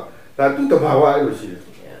 that took the power I was here.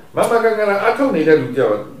 Mamma Gangana, I told me that you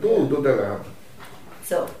do the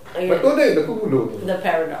so, the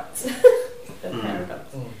paradox.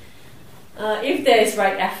 Paradox. If there is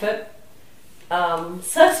right effort,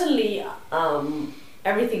 certainly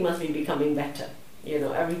everything must be becoming better.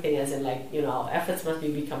 Everything as in like, our efforts must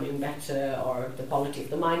be becoming better, or the quality of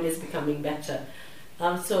the mind is becoming better.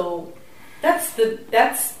 So that's the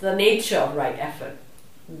nature of right effort,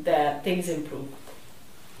 that things improve.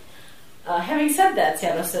 Having said that,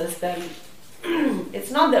 Sayadaw says, then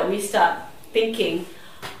it's not that we start thinking,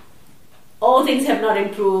 oh, things have not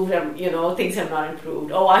improved, and things have not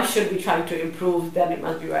improved. Oh, I should be trying to improve, then it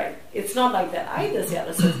must be right. It's not like that either,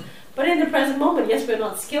 Sayadaw says. But in the present moment, yes, we're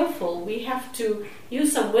not skillful. We have to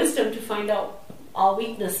use some wisdom to find out our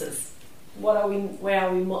weaknesses. Where are we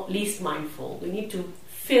least mindful? We need to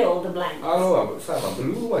fill the blanks. Right?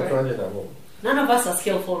 None of us are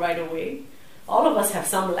skillful right away. All of us have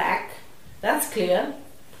some lack. That's clear.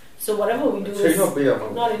 So whatever we do is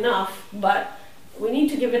not enough, but we need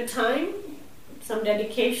to give it time, some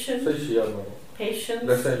dedication, patience.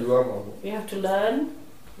 We have to learn,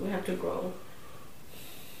 we have to grow.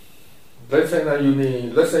 Let's say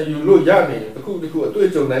you look Yanni, the cool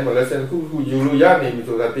to name a lesson who you look Yanni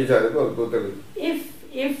so that teacher go.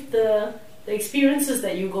 If the experiences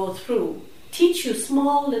that you go through teach you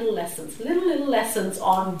small little lessons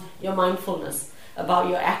on your mindfulness, about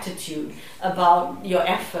your attitude, about your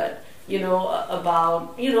effort,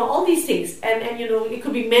 about all these things, and it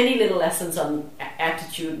could be many little lessons on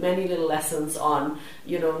attitude, many little lessons on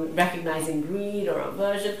recognizing greed or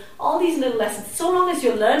aversion, all these little lessons. So long as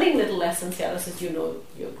you're learning little lessons, Sayadaw says, you're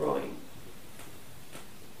growing.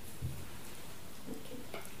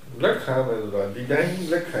 လက်ခံမယ်ဆိုတော့ဒီတိုင်း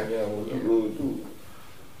လက်ခံရအောင်သူ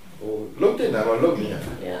လုပ်တဲ့နာမလုပ်နေရ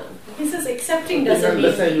Yeah. He says accepting doesn't mean.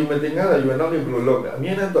 Let's say you may think that you are not able to look. I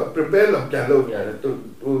mean, I thought prepare them can look at it.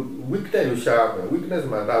 Weakness you sharp, weakness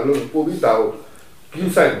man, that look, put it out. You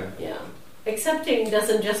say. Yeah. Accepting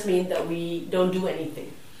doesn't just mean that we don't do anything.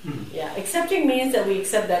 Yeah. Accepting means that we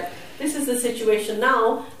accept that this is the situation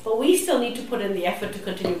now, but we still need to put in the effort to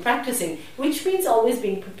continue practicing, which means always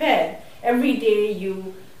being prepared. Every day you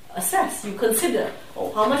assess, you consider,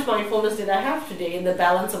 how much mindfulness did I have today in the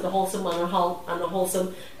balance of the wholesome and unwholesome?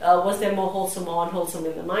 Was there more wholesome or unwholesome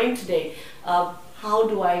in the mind today? How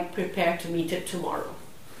do I prepare to meet it tomorrow?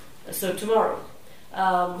 So tomorrow.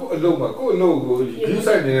 And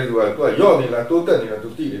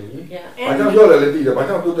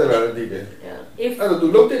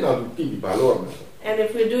if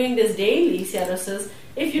we're doing this daily, Sayadaw says,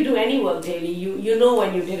 if you do any work daily, you know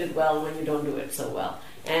when you did it well, when you don't do it so well.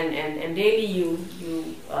 And daily you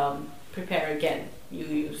prepare again.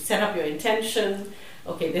 You set up your intention.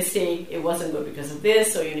 Okay, this day it wasn't good because of this,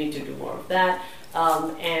 so you need to do more of that.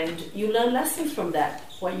 And you learn lessons from that.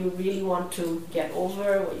 What you really want to get over,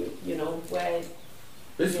 what you know, where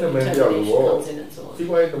your determination comes in and so on.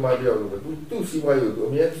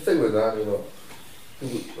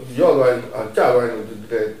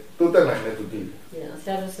 Yeah,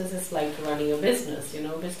 Sayadaw says it's like running a business. You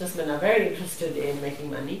know, businessmen are very interested in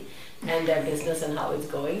making money and their business and how it's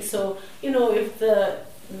going. So, you know, if the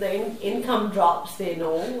income drops, they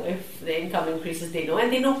know. If the income increases, they know,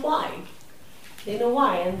 and they know why. They know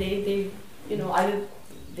why, and they you know, either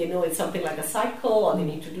they know it's something like a cycle, or they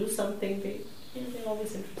need to do something. They're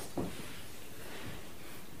always interested.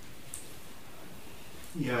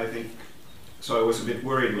 Yeah, I think. So I was a bit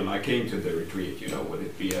worried when I came to the retreat. You know, would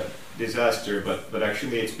it be a disaster? But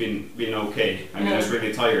actually, it's been okay. I mean, I was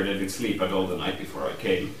really tired. I didn't sleep at all the night before I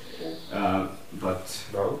came. But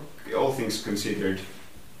all things considered,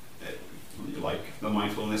 like the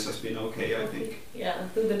mindfulness has been okay. I think. Yeah,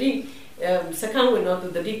 to the deep. Second, we know to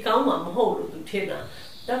the deep calm. I'm whole to tina.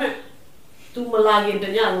 That to malagin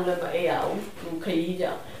the young level ayao to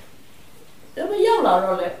kaija. That we yell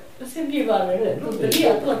out it. Yeah,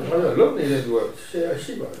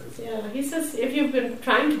 he says if you've been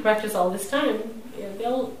trying to practice all this time,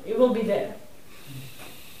 it will be there.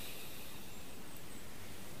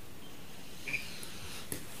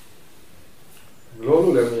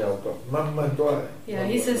 Yeah,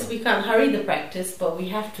 he says we can't hurry the practice, but we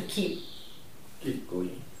have to keep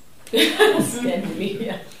going. Steadily,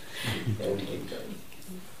 yeah.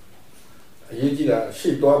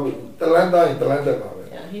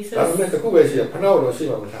 Yeah, he says.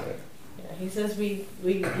 He says he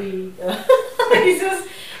says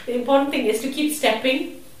the important thing is to keep stepping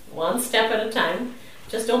one step at a time.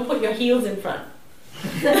 Just don't put your heels in front.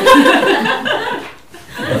 You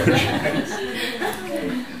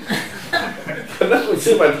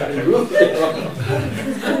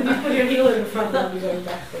put your heel in front and you're going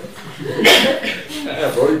backwards.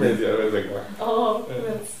 Oh,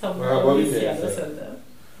 that's some body means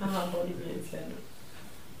body means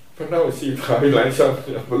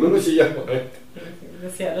The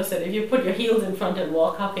Sayadaw said, if you put your heels in front and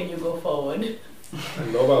walk, how can you go forward?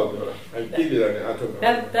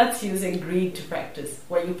 That's using greed to practice,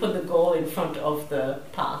 where you put the goal in front of the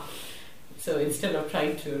path. So instead of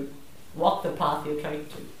trying to walk the path, you're trying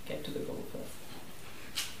to get to the goal first.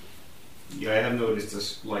 Yeah, I have noticed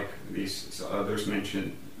this, like these others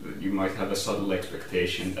mentioned, that you might have a subtle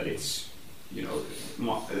expectation that it's, you know,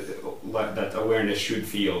 that awareness should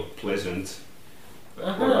feel pleasant.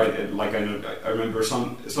 Or I remember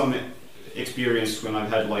some experience when I've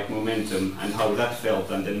had like momentum and how that felt,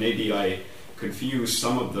 and then maybe I confused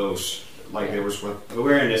some of those. Like there was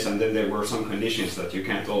awareness, and then there were some conditions that you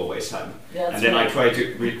can't always have. And then I try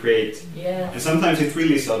to recreate. Yeah. And sometimes it's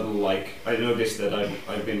really subtle. Like I noticed that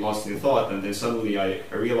I've been lost in thought, and then suddenly I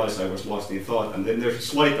realized I was lost in thought, and then there's a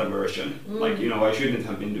slight aversion. Like, you know, I shouldn't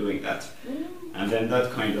have been doing that. And then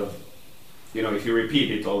that kind of, you know, if you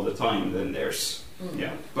repeat it all the time, then there's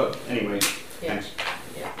yeah. But anyway, thanks.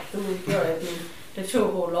 Yeah. The show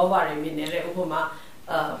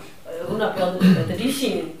unaပြောတဲ့တတိရှ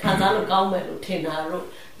င်ခံစားလို့ကောင်းမယ်လို့ထင်တာတို့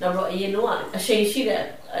နောက်တော့အရင်တော့အချိန်ရှိတဲ့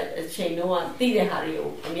အချိန်တော့သိတဲ့ဟာတွေကို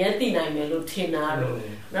အမြဲသိနိုင်မယ်လို့ထင်တာတို့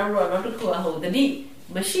နောက်တစ်ခုကဟိုတတိ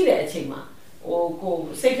မရှိတဲ့အချိန်မှာဟိုကို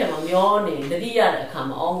စိတ်ထဲမှာမျောနေတတိရတဲ့အခါ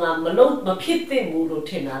မှာငါမဖြစ်သင့်ဘူးလို့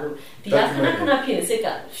ထင်တာတို့ဒီကခဏဖြစ်စိတ်က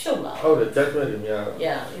ရှုပ်လာဟုတ်တယ် judgment တွေများ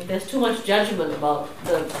Yeah, if there's too much judgment about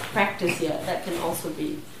the practice here, that can also be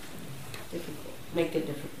difficult, make it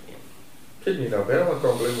difficult. ဖြစ်နေတာဘယ်တော့မှ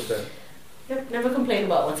complain မတက် Yep, never complain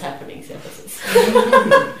about what's happening, Sayadaw.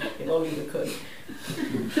 If only you could.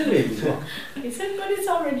 He said, but it's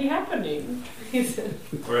already happening. He said,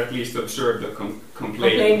 Or at least observe the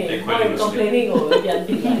complaining. Complaining over they're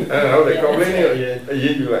complaining.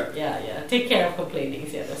 Yeah. Take care of complaining,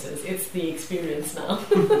 Sayadaw says. It's the experience now.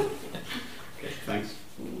 Okay, thanks.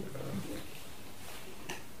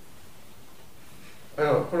 အဲ့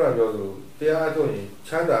တော့ခုနပြောလို့တရားထုတ်ရင်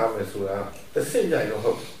ချမ်းသာရမယ်ဆိုတာတစ်ဆင့်ကြိုင်တော့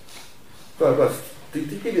ဟုတ်တော့ဒီ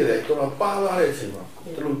တိကိတွေတော့ပါလာတဲ့အချိန်မှာ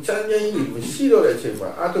သူတို့ချမ်းချမ်းကြီးမရှိတော့တဲ့အချိန်မှာ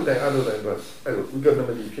အတုတိုင်တော့အဲ့လိုဝိကသမ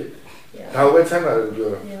တိဖြစ်ဒါပဲချမ်းသာတယ်လို့ပြော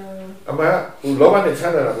တာအမှန်ဟိုလောဘနဲ့ချ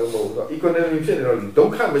မ်းသာတာမျိုးမဟုတ်ဘူးတော့ economy ဖြစ်နေတော့ဒု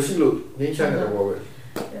က္ခမရှိလို့ငြိမ်းချမ်းတယ်တော့ပဲ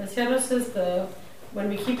Sayadaw says when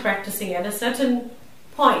we keep practicing at a certain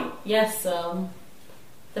point, yes,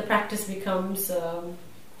 the practice becomes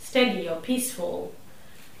steady or peaceful.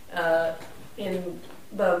 In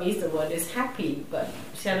Burmese, the word is happy, but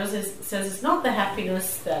Sayadaw says it's not the happiness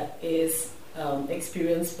that is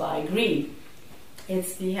experienced by greed.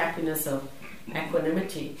 It's the happiness of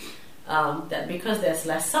equanimity. That because there's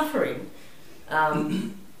less suffering,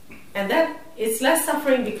 and that it's less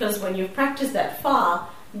suffering because when you've practiced that far,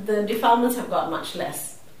 the defilements have got much less,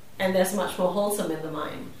 and there's much more wholesome in the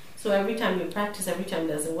mind. So every time you practice, every time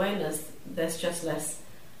there's awareness, there's just less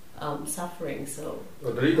suffering. So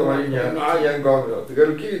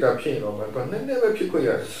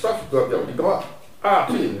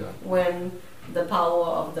when the power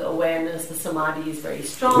of the awareness, the samadhi is very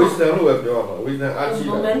strong, the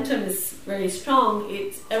momentum is very strong,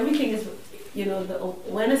 everything is, the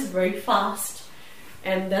awareness is very fast,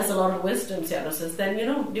 and there's a lot of wisdom, Sayadaw says, then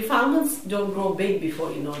defilements don't grow big before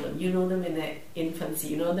you know them. You know them in their infancy,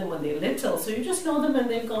 you know them when they're little, so you just know them when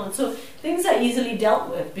they're gone. So things are easily dealt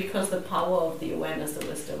with because the power of the awareness, the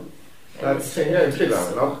wisdom. But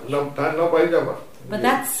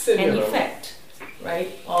that's an effect,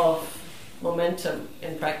 right, of momentum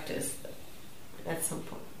in practice at some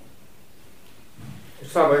point.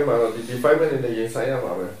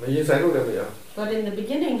 But in the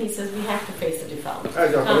beginning, he says we have to face the defilements.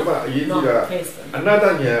 Not face them.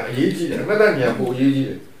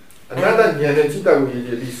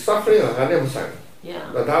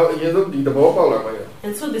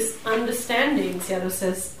 And so this understanding, Sayadaw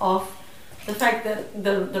says, of the fact that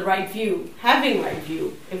the right view, having right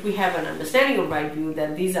view, if we have an understanding of right view,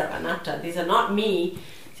 that these are anatta, these are not me,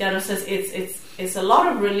 Sayadaw says it's a lot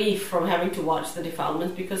of relief from having to watch the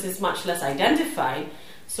defilements because it's much less identified.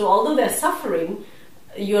 So although they're suffering,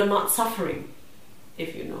 you're not suffering,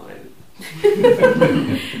 if you know what I mean.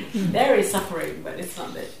 There is suffering, but it's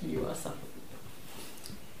not that you are suffering.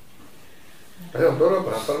 Yeah,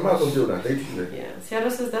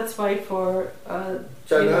 Sayadaw says that's why for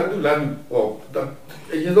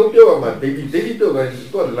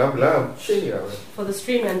for the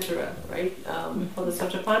stream enterer, right? For the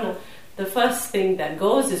Sotapanna, the first thing that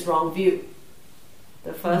goes is wrong view.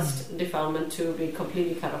 The first defilement to be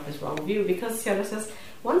completely cut off is wrong view, because Sayadaw says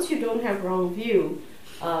once you don't have wrong view,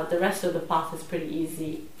 the rest of the path is pretty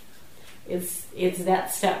easy. It's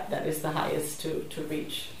that step that is the highest to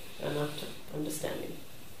reach anatta, understanding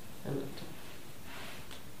anatta.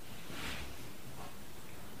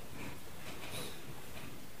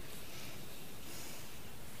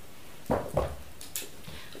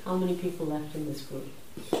 How many people left in this group?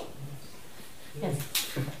 Yes.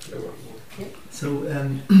 So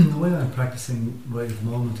the way I'm practicing right at the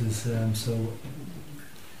moment is so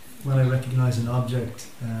when I recognize an object,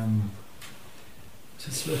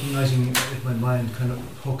 just recognizing if my mind kind of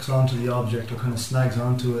hooks onto the object or kind of snags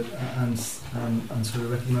onto it, and sort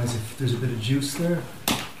of recognize if there's a bit of juice there,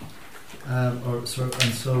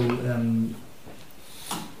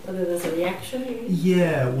 whether there's a reaction.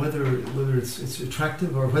 Yeah, whether it's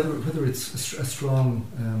attractive or whether it's a strong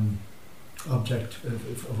object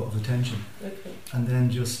of attention. Okay. And then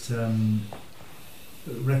just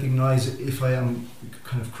recognize if I am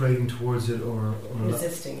kind of craving towards it or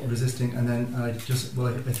resisting, and then I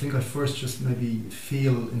think I first just maybe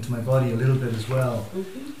feel into my body a little bit as well.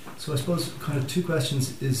 Mm-hmm. So I suppose kind of two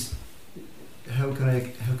questions is how can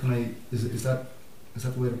I is that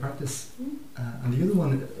the way to practice? And the other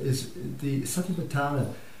one is the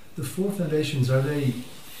Satipatthana, the four foundations, they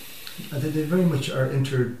very much are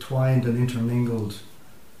intertwined and intermingled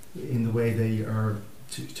in the way they are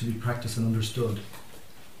to be practiced and understood.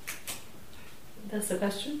 That's the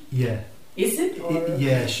question? Yeah. Is it? Or?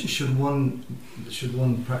 Yeah. Should one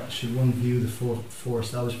view the four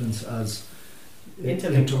establishments as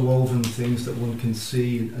interwoven things that one can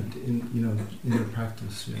see in their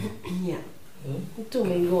practice? Yeah. Tu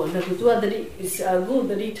mingo na tu adari go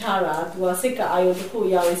dari thara tu sika ayo tu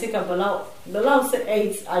yaw sika balau se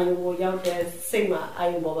AIDS ayo wo yaw de sima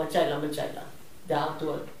ayo bo ba chai la ma chai la da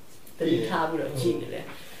tu dari tha bi ro chi ne le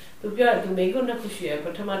tu pyo tu mingo na ku shwe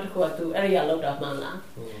pathama takku tu area lok da man la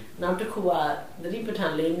naw takku dari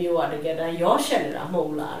pathan le myo wa tege da yaw shet ne da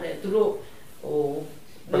mhou la de tu ro ho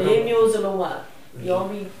le myo salong wa yaw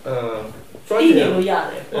bi ti ne lo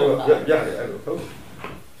ya de ho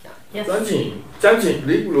Yes.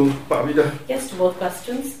 Yes to both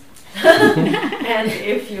questions. And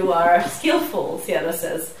if you are skillful, Sayadaw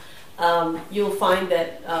says, you'll find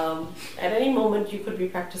that at any moment you could be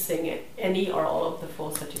practicing any or all of the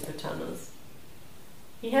 4 Satipatthanas.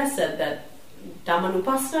 He has said that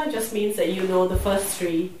Dhammanupasana just means that you know the first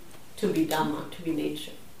 3 to be Dhamma, to be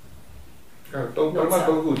nature.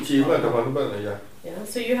 Yeah,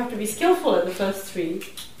 so you have to be skillful at the first 3,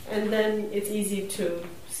 and then it's easy to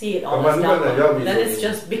see it all as Dhamma. Then it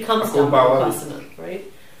just becomes Dhammanupasana, right?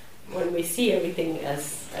 When we see everything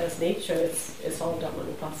as nature, it's all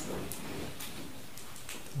Dhammanupasana.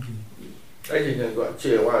 When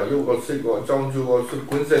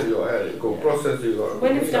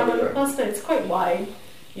it's Dhammanupasana, it's quite wide.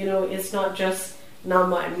 You know, it's not just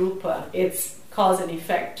Nama and Rupa, it's cause and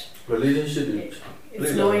effect.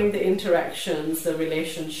 It's knowing the interactions, the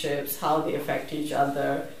relationships, how they affect each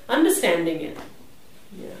other, understanding it.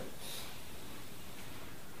 Yeah.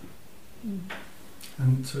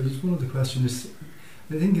 And so just one of the questions,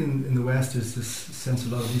 I think in the West there's this sense a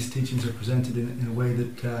lot of these teachings are presented in a way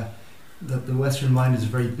that that the Western mind is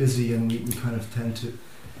very busy, and we kind of tend to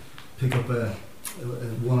pick up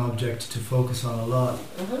one object to focus on a lot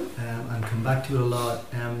and come back to it a lot.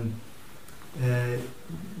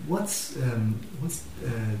 What's the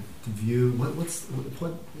view? What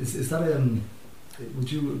is that?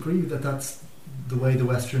 Would you agree that that's the way the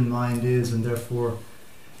Western mind is, and therefore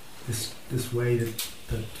this way that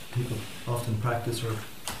people often practice or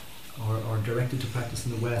directed to practice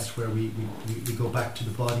in the West, where we go back to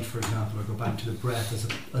the body, for example, or go back to the breath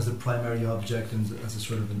as a primary object and as a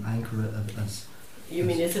sort of an anchor? You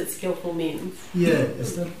mean, is it skillful means? Yeah,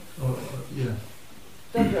 is that? Yeah.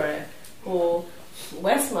 That's right. Or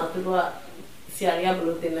West ma tu wa siya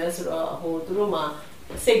blo tin le so ro ho tu ro ma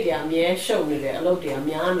sait tya mye shou ni le alok tya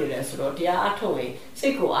mya ni le so ro tya a thau yin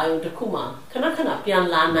sait ko ayon takku ma khana khana pyan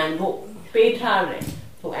la nain pho pe tha re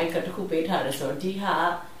ho anchor takku pe tha re so ro di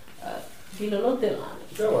ha di lo tin la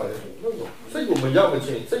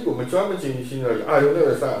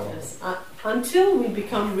until we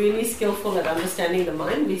become really skillful at understanding the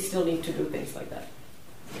mind, we still need to do things like that.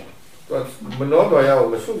 When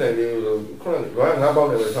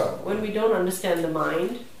we don't understand the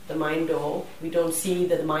mind door, we don't see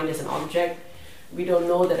that the mind is an object, we don't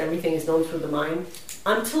know that everything is known through the mind,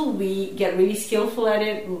 until we get really skillful at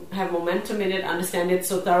it, have momentum in it, understand it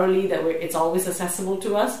so thoroughly that it's always accessible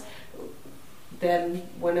to us, then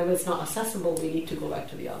whenever it's not accessible, we need to go back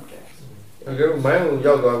to the object.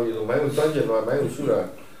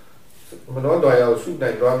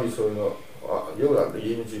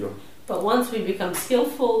 But once we become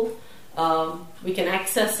skillful, we can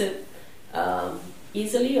access it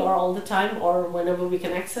easily or all the time, or whenever we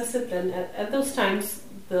can access it, then at those times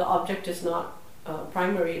the object is not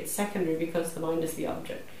primary, it's secondary, because the mind is the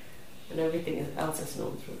object and everything else is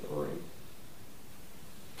known through the mind.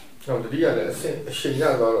 But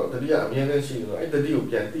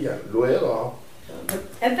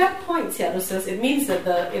at that point, Sayadaw says, it means that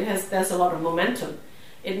there's a lot of momentum.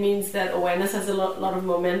 It means that awareness has a lot of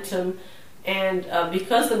momentum, and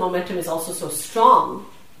because the momentum is also so strong,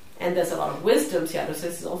 and there's a lot of wisdom, Sayadaw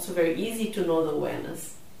says, it's also very easy to know the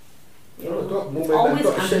awareness. You know, it's always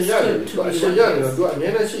understood to be what it is.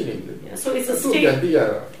 Yeah, so it's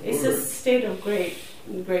a state of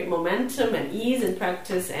great momentum and ease in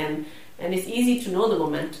practice, and it's easy to know the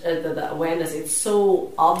awareness. It's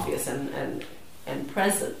so obvious and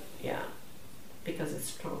present, yeah, because it's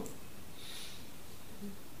strong.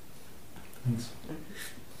 Thanks.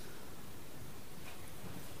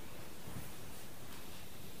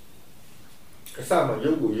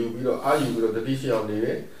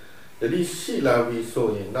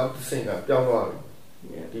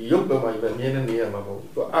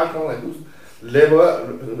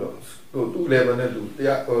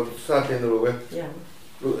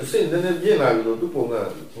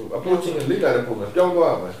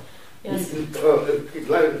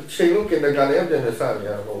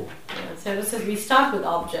 Sayadaw says we start with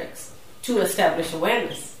objects to establish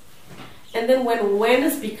awareness. And then when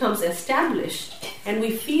awareness becomes established, and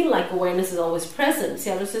we feel like awareness is always present.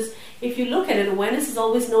 Sayadaw says, if you look at it, awareness is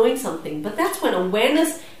always knowing something, but that's when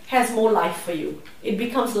awareness has more life for you. It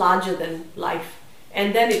becomes larger than life,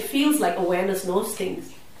 and then it feels like awareness knows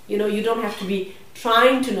things. You know, you don't have to be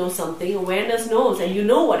trying to know something. Awareness knows, and you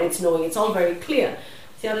know what it's knowing. It's all very clear.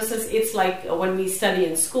 Sayadaw says it's like when we study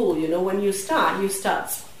in school. You know, when you start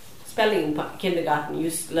spelling in kindergarten.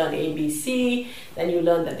 You learn ABC, then you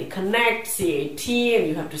learn that they connect, CAT, and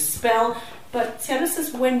you have to spell. But Sayadaw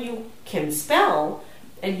says when you can spell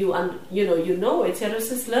and you know it, Sayadaw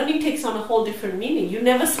says learning takes on a whole different meaning. You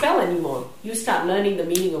never spell anymore. You start learning the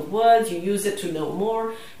meaning of words. You use it to know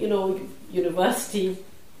more. You know, university,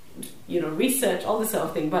 research, all this sort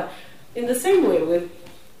of thing. But in the same way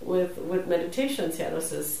with meditation, Sayadaw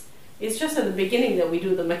says, it's just at the beginning that we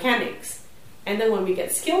do the mechanics. And then when we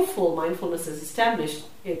get skillful, mindfulness is established,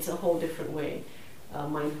 it's a whole different way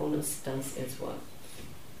mindfulness does its work.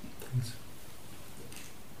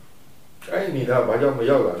 Yeah,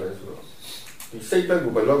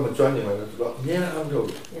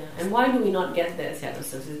 and why do we not get there, Sayadaw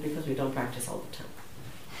says, is because we don't practice all the time.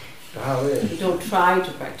 We don't try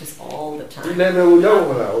to practice all the time. We're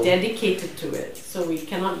not dedicated to it, so we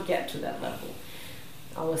cannot get to that level.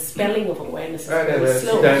 Our spelling of awareness is very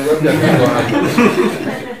slow.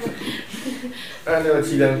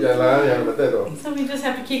 So we just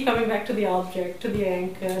have to keep coming back to the object, to the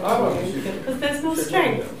anchor, because there's no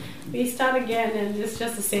strength. We start again and it's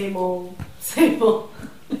just the same old.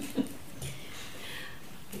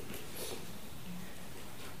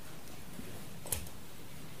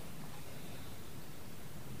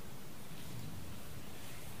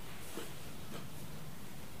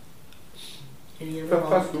 Any other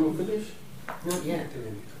First group finish? Not yet.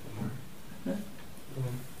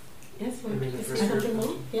 Yes, I mean, is there something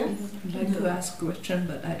more? Yes? I'd like to ask a question,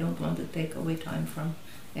 but I don't want to take away time from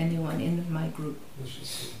anyone in my group.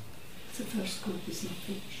 The first group is not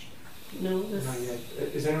finished. No, Not yet.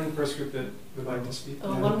 Is anyone in the first group that would like to speak?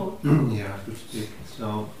 Oh, one more. Yeah, I could speak.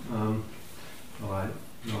 So, I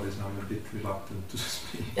notice I'm a bit reluctant to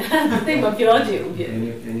speak. Anyway,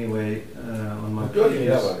 on my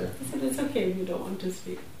previous... I said it's okay if you don't want to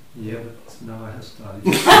speak. Yeah, but now I have started.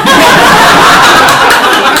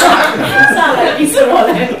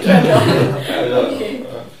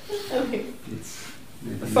 Okay. It's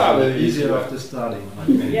maybe easier after starting.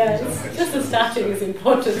 Just the starting is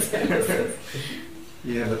important.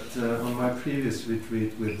 Yeah, but on my previous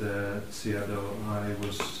retreat with Sayadaw, I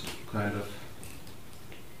was kind of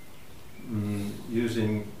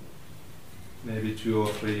using maybe 2 or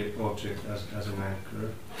 3 objects as an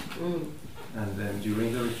anchor. And then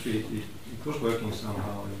during the retreat, it was working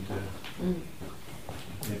somehow, and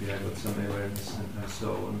maybe I got some awareness and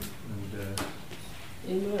so on.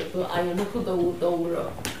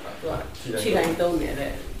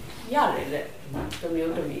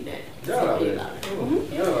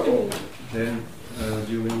 Then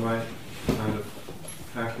during my kind of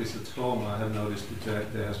practice at home, I have noticed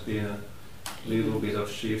that there has been a little bit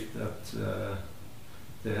of shift, that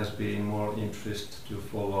there has been more interest to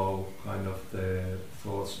follow kind of the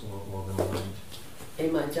thoughts or the mind.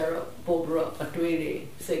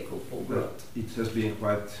 But it has been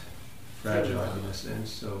quite fragile in a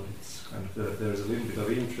sense, so it's kind of there is a little bit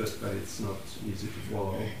of interest, but it's not easy to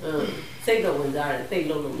follow.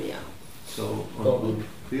 So on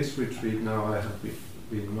this retreat now, I have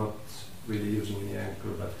been not really using the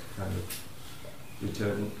anchor, but kind of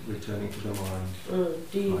returning to the mind.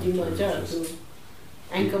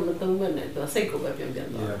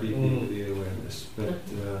 Yeah, being the awareness. But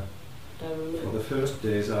for the first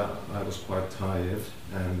days I was quite tired,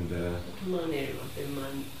 and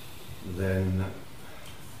then,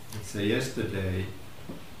 let's say yesterday,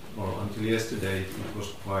 or until yesterday, it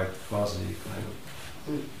was quite fuzzy, kind of.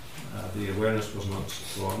 The awareness was not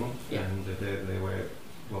strong, and there were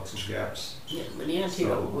lots of gaps. So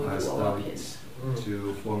I started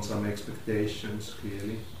to form some expectations,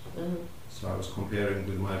 clearly. So I was comparing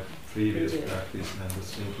with my previous practice and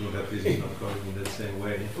was thinking that this is not going in the same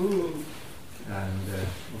way. And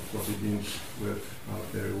of course it didn't work out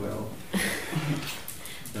very well.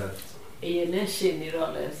 But yeah,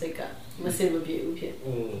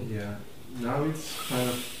 now it's kind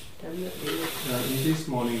of in this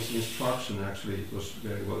morning's instruction, actually it was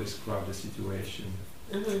very well described, the situation.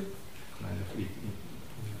 Kind of it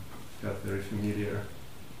felt very familiar.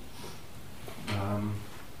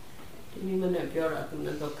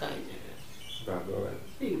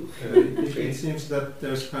 It seems that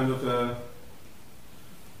there's kind of a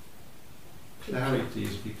clarity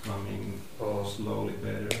is becoming slowly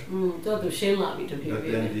better. But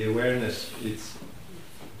then the awareness, it's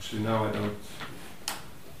actually now I don't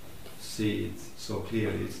see it so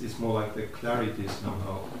clearly. It's more like the clarity is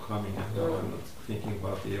somehow coming, and now I'm not thinking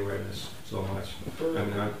about the awareness so much. I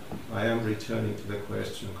mean, I am returning to the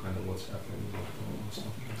question, kind of what's happening or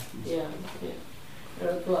something like this. Yeah.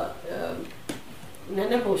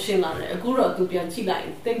 Nana Boshin Lana, a guru to be on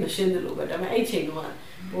Chile, take the Shindle, but I'm 18 one.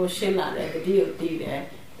 Boshin Lana, the deal did there,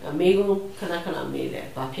 a Mago Kanakana made there,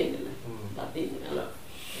 Papin, Latin, a lot.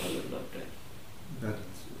 That,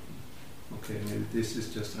 okay, maybe this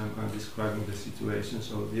is just, I'm describing the situation.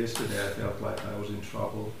 So yesterday I felt like I was in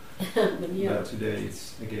trouble, but today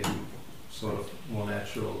it's again sort of more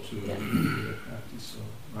natural to do the practice. So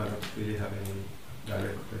I don't really have any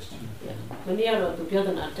direct question. Many are to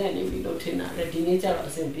Piotr Natani, we don't in a teenager or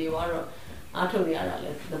simply or Antonia,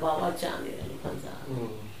 the Baba Chan,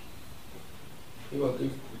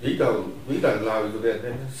 we don't allow you to get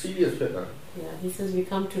serious paper. Yeah, he says we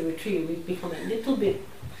come to retreat, we become a little bit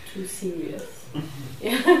too serious.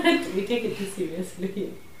 Yeah, we take it too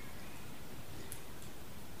seriously.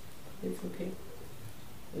 It's okay.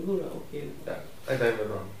 Guru, okay. I never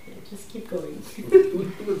wrong. Yeah, just keep going.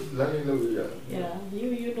 Learning, yeah,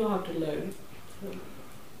 you know how to learn.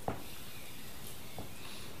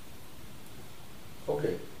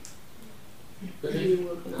 Okay.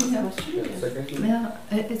 Yeah,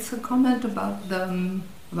 it's a comment about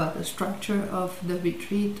the structure of the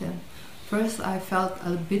retreat. And first, I felt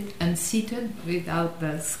a bit unseated without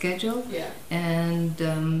the schedule, and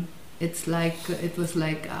it's like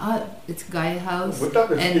it's Gaia House,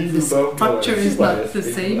 and the structure is not the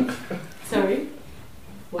same. Sorry.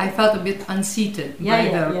 I felt a bit unseated by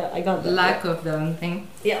the lack of the thing.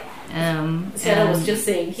 Yeah. Sarah was just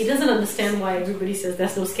saying he doesn't understand why everybody says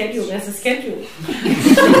there's no schedule. There's a schedule.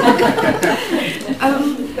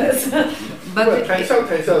 But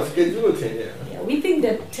we think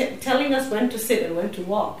that telling us when to sit and when to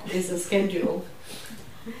walk is a schedule.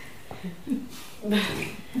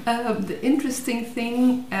 The interesting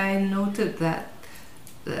thing, I noted that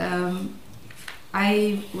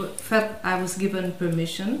I felt I was given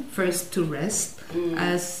permission first to rest,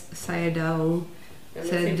 as Sayadaw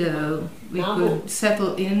said we could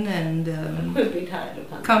settle in and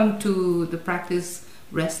come to the practice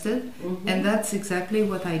rested, and that's exactly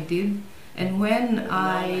what I did. And when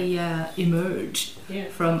I emerged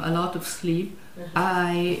from a lot of sleep,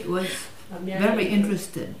 I was very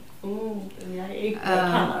interested. Even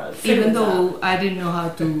though I didn't know how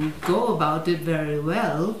to go about it very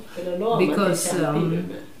well, because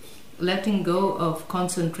letting go of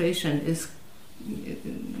concentration is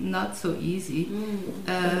not so easy.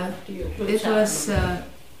 It was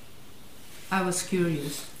I was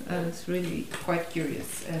curious. I was really quite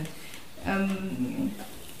curious and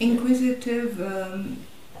inquisitive,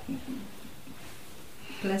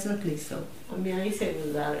 pleasantly so.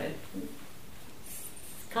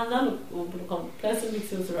 Pleasantly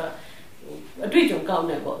so. A treat of calm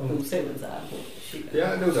never to say with that.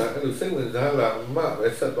 Yeah, I know that. I say with that, I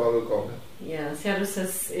said all the yeah, Sayadaw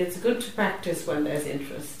says it's good to practice when there's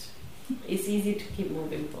interest. It's easy to keep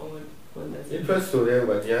moving forward when there's interest.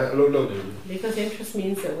 Because interest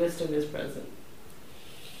means that wisdom is present.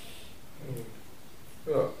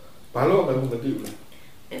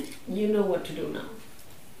 And you know what to do now.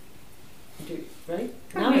 Right?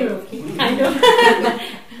 Now you're okay. Kind of.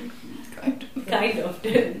 Kind of.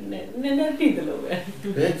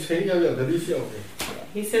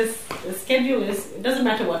 He says the schedule is, it doesn't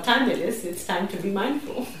matter what time it is, it's time to be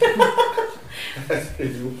mindful. That's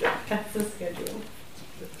the schedule.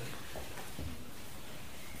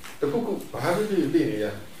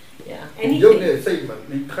 Yeah.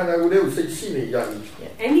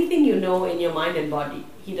 Anything you know in your mind and body,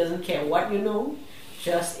 he doesn't care what you know.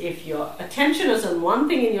 Just if your attention is on one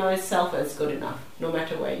thing in yourself, it's good enough, no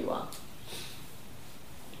matter where you are.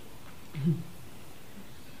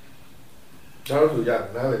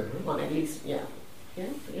 Well, at least, yeah.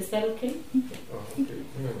 Yeah, is that okay?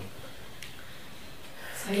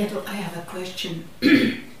 Sayadaw, I have a question.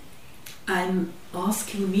 I'm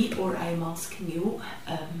asking you,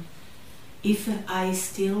 if I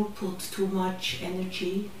still put too much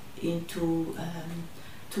energy into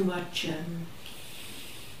too much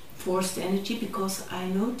forced energy, because I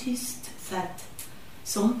noticed that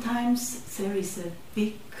sometimes there is a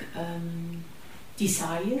big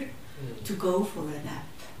desire to go for a nap.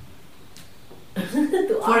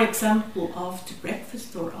 For example, after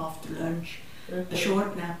breakfast or after lunch, a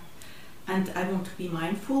short nap. And I want to be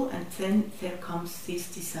mindful, and then there comes this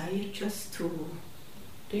desire just to...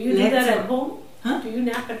 Do you do that at home? Huh? Do you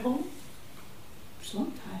nap at home?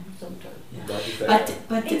 Sometimes. Yeah.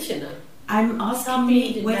 But I'm asking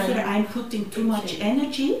me whether I'm putting too much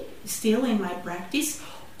energy still in my practice,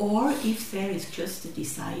 or if there is just a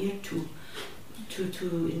desire to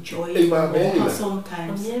enjoy it more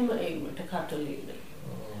sometimes. အမြဲမအိမ်မတစ်ခါတလေလေ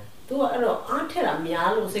သူကအဲ့တော့အားထက်တာများ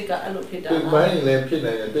လို့စိတ်ကအဲ့လိုဖြစ်တာ ပြင်မိုင်းလည်းဖြစ်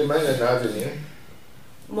နေတယ်ပြင်မိုင်းလည်းနားစင်နေ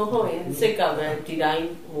မဟုတ်ရင်စိတ်ကပဲဒီတိုင်း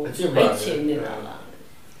ဟိုအိတ်ချင်နေတာလား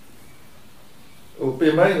ဟိုပြ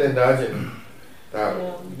င်မိုင်းလည်းနားစင်ဒါ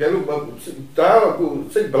ကဲလို့ဒါကကို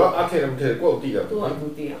စိတ်ဘလောက်အားထက်တယ်မထက်ကိုသိရ သူကသူ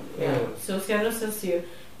သိရ so Sayadaw says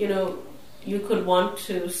you know you could want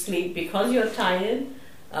to sleep because you're tired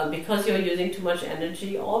because you're using too much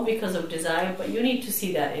energy or because of desire but you need to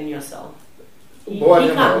see that in yourself you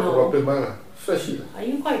can't know. Are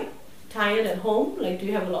you quite tired at home? Like, do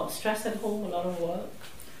you have a lot of stress at home, a lot of work?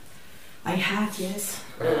 I had, yes.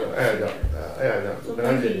 So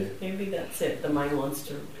maybe that's it. The mind wants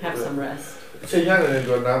to have some rest.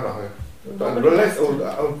 Relax or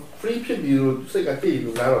free people say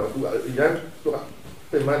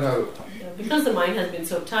because the mind has been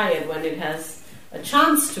so tired, when it has a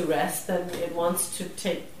chance to rest, then it wants to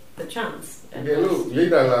take the chance.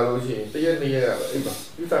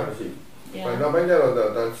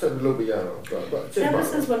 Sayadaw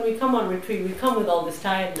says when we come on retreat, we come with all this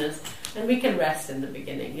tiredness, and we can rest in the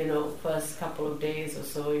beginning. You know, first couple of days or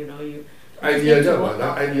so. You know, you. Idea.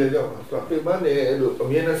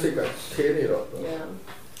 Yeah.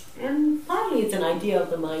 And partly it's an idea of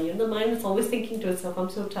the mind. You know, the mind is always thinking to itself,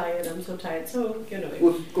 "I'm so tired. I'm so tired." So you know.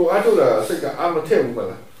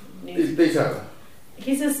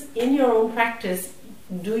 He says, in your own practice,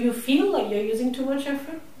 do you feel like you're using too much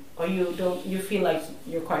effort, or you don't? You feel like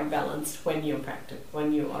you're quite balanced when you practice, when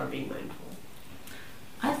you are being mindful.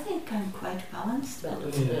 I think I'm quite balanced. Then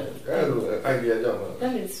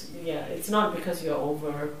it's not because you're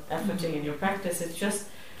over efforting in your practice. It's just,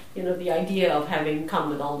 you know, the idea of having come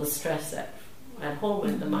with all the stress at home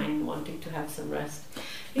and the mind wanting to have some rest.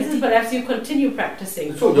 He says, but as you continue practicing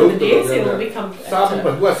over the days, it will become better.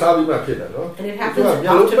 And it happens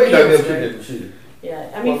after meals, right?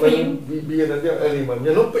 Yeah, I mean for you.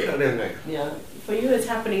 Yeah, for you it's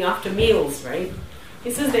happening after meals, right? He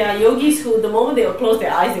says there are yogis who, the moment they close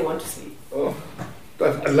their eyes, they want to sleep.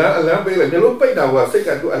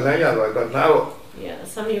 Yeah,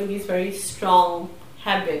 some yogis very strong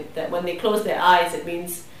habit that when they close their eyes, it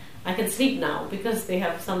means I can sleep now because they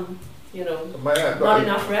have some, you know, not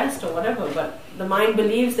enough rest or whatever. But the mind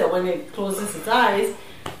believes that when it closes its eyes,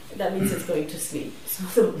 that means it's going to sleep.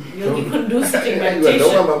 So the yogi couldn't do sitting meditation.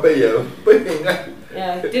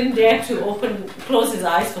 Yeah, didn't dare to close his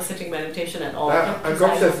eyes for sitting meditation at all. His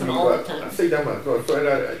eyes open all the time.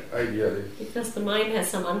 Because the mind has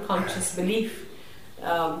some unconscious belief,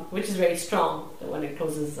 which is very strong, that when it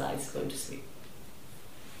closes its eyes, it's going to sleep.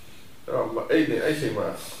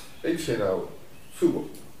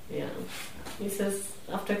 Yeah. He says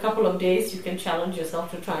after a couple of days you can challenge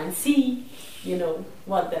yourself to try and see, you know,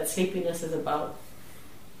 what that sleepiness is about.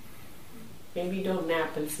 Maybe don't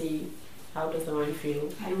nap and see how does the mind feel.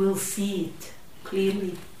 I will see it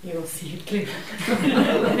clearly. You will see it clearly.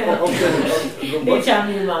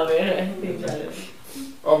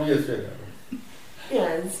 Obvious. Yeah,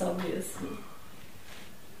 it's obvious.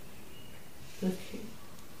 Okay.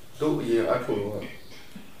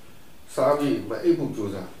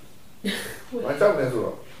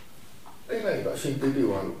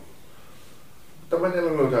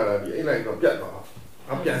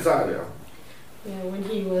 Yeah, when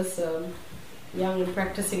he was young and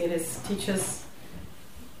practicing in his teacher's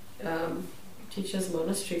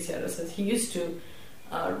monastery, Sayadaw says he used to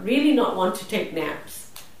really not want to take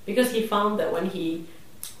naps because he found that when he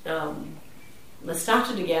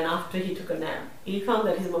started again after he took a nap, he found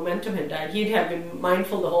that his momentum had died. He'd have been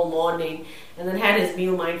mindful the whole morning and then had his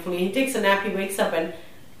meal mindfully. He takes a nap, he wakes up and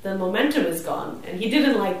the momentum is gone, and he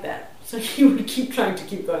didn't like that. So he would keep trying to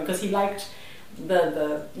keep going because he liked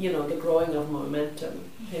the growing of momentum.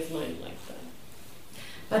 His mind liked that.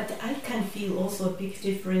 But I can feel also a big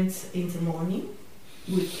difference in the morning,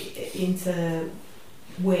 in the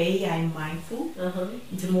way I'm mindful.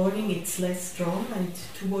 In the morning it's less strong, and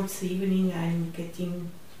towards the evening I'm getting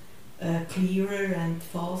clearer and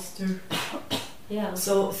faster. Yeah.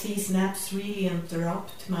 So these naps really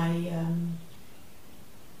interrupt my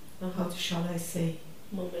how shall I say?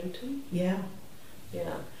 Momentum. Yeah.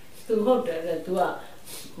 Yeah. Tu hope that tu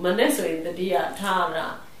mane so in the dia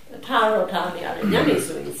thara ni are nyane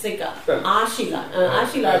so in sika ashila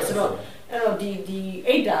so di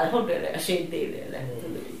 8 da ဟုတ်တယ်လေအရှိန်သေးတယ်လေသူ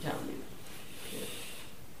တွေကြောင့်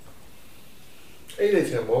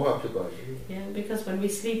Yeah, because when we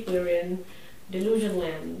sleep we're in delusion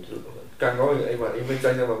land. Yeah,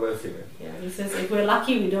 he says if we're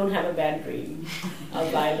lucky, we don't have a bad dream, a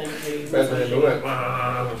violent dream. Then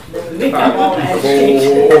we wake up all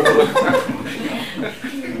agitated.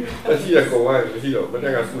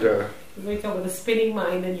 You wake up with a spinning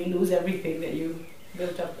mind and you lose everything that you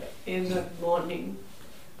built up in the morning.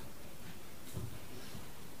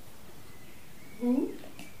 He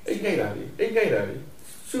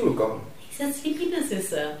says sleepiness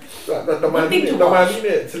is nothing to watch. He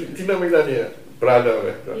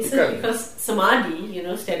says because samadhi,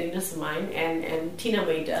 steadiness of mind, and Tina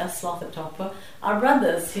Meta, sloth and torpor, are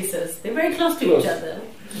brothers. He says they're very close to each other.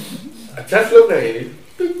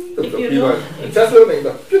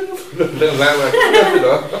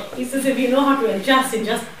 He says if you know how to adjust, it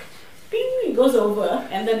just it goes over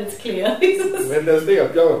and then it's clear.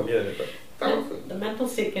 The mental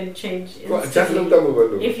state can change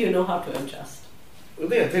instantly if you know how to adjust.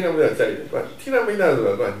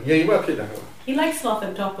 He likes sloth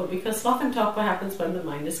and torpor because sloth and torpor happens when the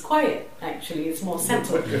mind is quiet. Actually, it's more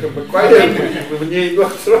settled. Because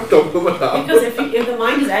if the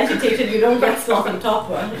mind is agitated, you don't get sloth and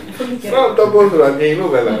torpor.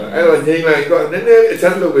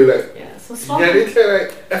 Yeah, so sloth.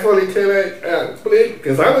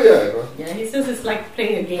 Yeah, he says it's like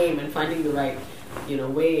playing a game and finding the right,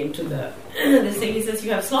 way into the this thing. He says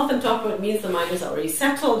you have sloth and torpor. It means the mind is already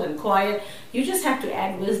settled and quiet. You just have to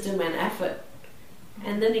add wisdom and effort,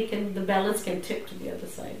 and then the balance can tip to the other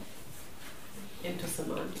side into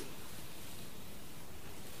samadhi.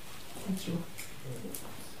 Thank you.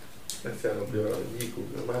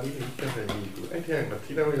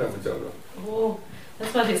 Oh,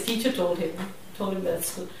 that's what his teacher told him. Told him that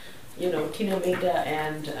Tina Meta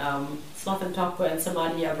and sloth and torpor and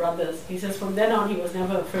samadhi are brothers. He says from then on he was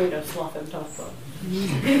never afraid of sloth and torpor. He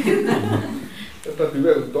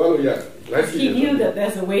knew that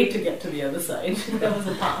there's a way to get to the other side. There was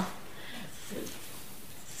a path.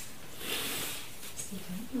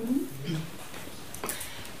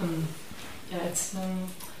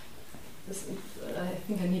 I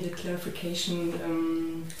think I need a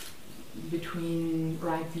clarification between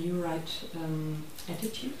right view, right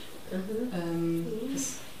attitude.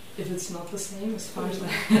 If it's not the same, as far as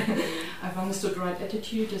I've understood, right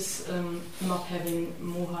attitude is not having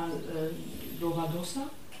moha lova dosa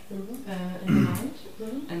in the mind,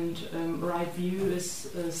 and right view is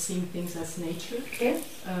seeing things as nature.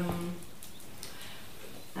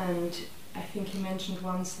 And I think he mentioned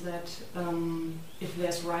once that if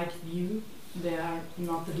there's right view, there are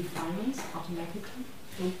not the defilements automatically.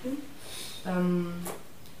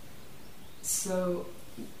 So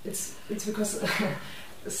it's because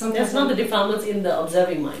sometimes there's not the defilements in the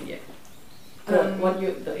observing mind yet.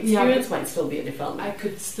 The experience might still be a defilement. I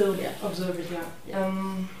could still observe it,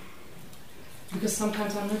 because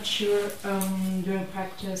sometimes I'm not sure during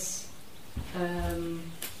practice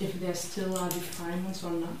if there still are defilements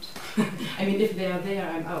or not. I mean, if they are there,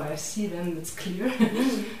 I see them, it's clear.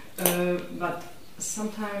 But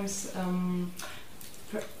sometimes,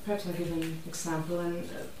 perhaps I'll give an example. And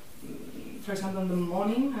for example, in the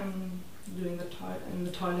morning, I'm doing in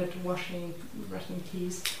the toilet, washing, brushing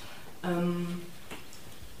teeth. I'm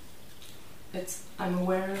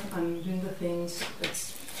aware, I'm doing the things.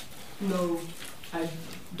 I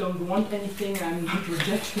don't want anything, I'm not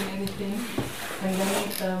rejecting anything. And then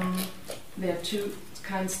there are two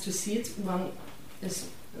kinds to see it. One is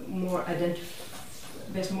more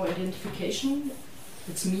there's more identification.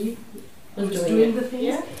 It's me who's doing the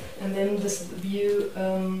things. And then this view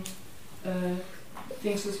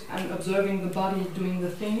thinks I'm observing the body doing the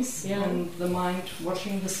things and the mind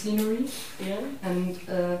watching the scenery. And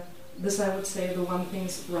this I would say the one thing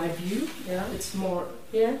is right view. It's more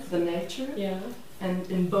the nature.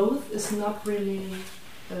 And in both is not really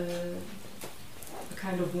a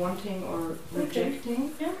kind of wanting or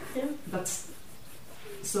rejecting. But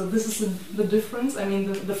so this is the difference. I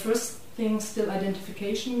mean, the first thing is still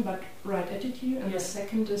identification, but right attitude, and the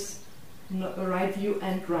second is right view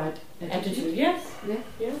and right attitude. Yes.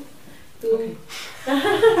 Okay.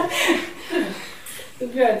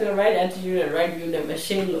 The right attitude and right viewနဲ့မ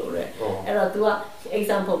ရှင်းလို့တဲ့အဲ့တော့ तू က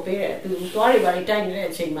example ပေးတယ် तू သွားတွေပါတိုက်နေတဲ့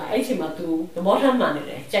အချိန်မှာအဲ့ချိန်မှာ तू သဘောထားမှန်နေ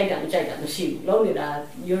တယ်ကြိုက်တာမကြိုက်တာမရှိဘူးလုံးနေတာ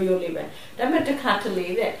ရိုးရိုးလေးပဲဒါပေမဲ့တစ်ခါတလေ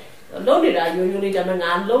တဲ့လုံးနေတာရိုးရိုးလေးဒါပေမဲ့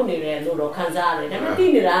ငါလုံးနေတယ်လို့တော့ခံစားရတယ်ဒါပေမဲ့သိ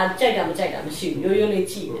နေတာကြိုက်တာမကြိုက်တာမရှိဘူးရိုးရိုးလေး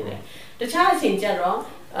ကြည့်နေတယ်တခြားအချိန်ကျတော့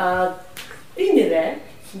သိနေတယ်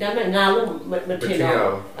ဒါပေမဲ့ငါလို့မထင်တော့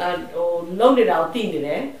လုံးနေတာကိုသိနေတ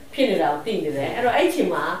ယ်ဖြစ်နေတာကိုသိနေတယ်အဲ့တော့အဲ့ချိန်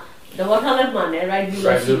မှာthe bottom left man right view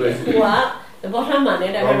the bottom man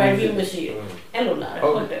right view machine hello la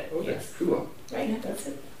yes right that's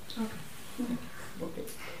it Okay.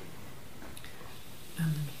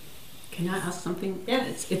 Can I ask something? Yeah.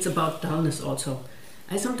 It's about dullness also.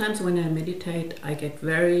 I sometimes when I meditate, I get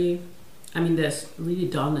very, there's really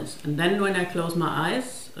dullness. And then when I close my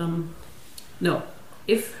eyes,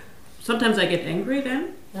 sometimes I get angry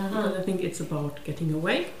then, because I think it's about getting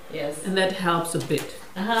awake. Yes. And that helps a bit.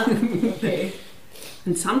 Okay.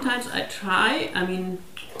 And sometimes I try, I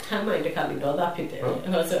might have come into that pit.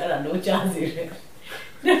 So I don't know, Jazzy.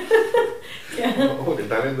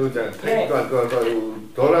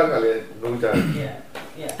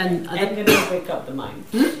 Yeah. And anger does wake up the mind.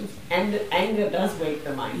 And anger does wake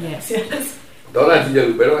the mind. Yes. Yes.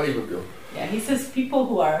 Yeah, he says people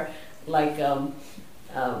who are like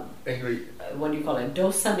angry. What do you call it?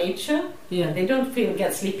 Dosa nature. Yeah. They don't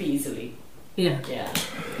get sleepy easily. Yeah. Yeah.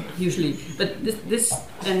 Usually, but this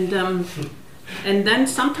and then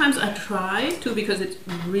sometimes I try to, because it's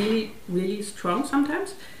really really strong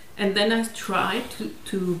sometimes, and then I try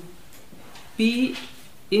to be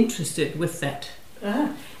interested with that.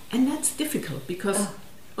 And that's difficult because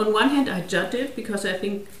on one hand I judge it because I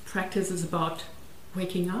think practice is about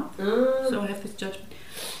waking up, so I have this judgment.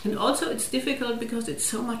 And also it's difficult because it's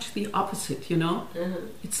so much the opposite,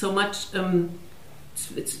 It's so much,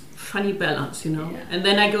 it's funny balance, Yeah. And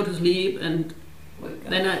then I go to sleep and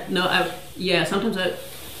then sometimes I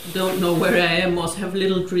don't know where I am or have a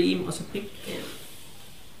little dream or something. Yeah.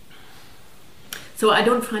 So I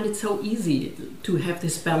don't find it so easy to have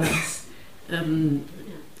this balance.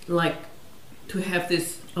 Like to have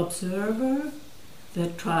this observer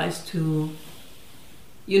that tries to,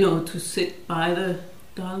 to sit by the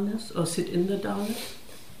dullness or sit in the dullness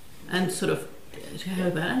and sort of to have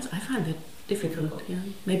a balance. I find that difficult. Yeah,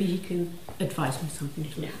 maybe he can advise me something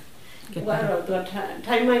to get better. Well,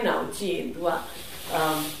 time right now, Jean,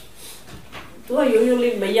 do you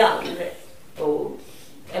usually mayang or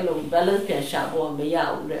balance can sharp or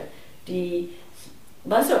mayang the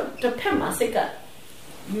but the pemasika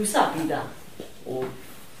you sabida or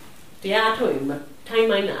the atom time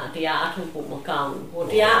na the atom account or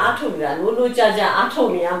the atom no jaja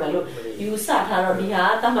atom yamelo you sat her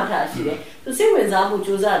biha tamata shire to say with Zabu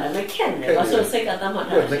Josa and I can also say at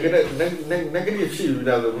tamata negative she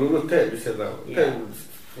without the rule of tape said that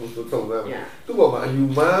to Boma you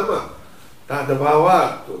mama that the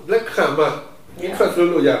Bawa let come interest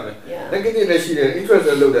low young negative she interest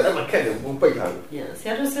a little I'm a cat won't pay her. Yes,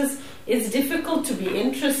 Sayadaw says it's difficult to be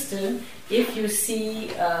interested if you see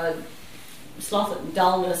sloth and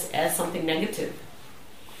dullness as something negative.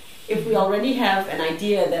 If we already have an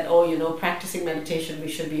idea that, practicing meditation, we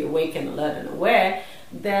should be awake and alert and aware,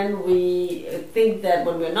 then we think that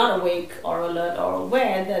when we're not awake or alert or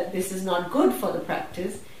aware that this is not good for the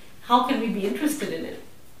practice, how can we be interested in it?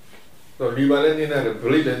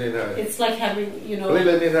 It's like having, you're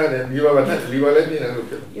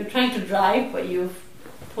trying to drive, but you've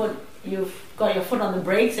got your foot on the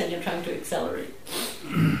brakes and you're trying to accelerate.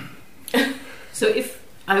 So if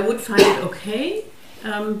I would find it okay,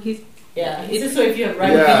 he says so if you have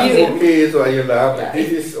right okay, so you laugh.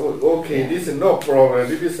 This is okay. This is no problem.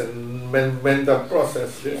 This is a mental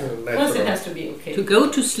process. This is natural. First, it has to be okay. To go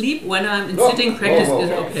to sleep when I'm in sitting practice is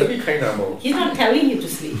okay. He's not telling you to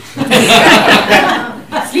sleep.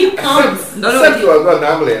 Sleep comes.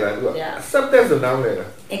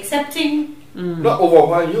 Accepting. Not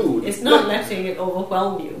overwhelm you. It's not letting it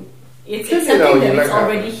overwhelm you. It's accepting that it's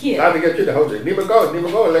already here.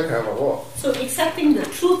 So accepting the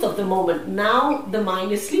truth of the moment. Now the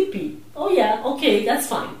mind is sleepy. Oh yeah, okay, that's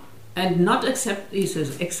fine. And not he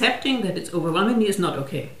says, accepting that it's overwhelming me is not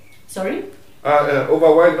okay. Sorry?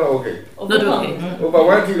 Overwhelmed, not okay. Not okay.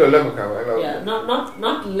 Overwhelmed, yeah,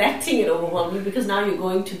 not letting it overwhelm you, because now you're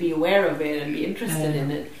going to be aware of it and be interested in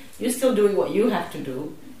it. You're still doing what you have to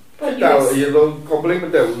do. But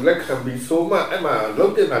compliment that can be so much.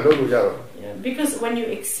 Because when you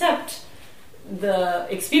accept the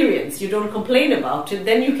experience, you don't complain about it,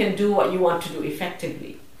 then you can do what you want to do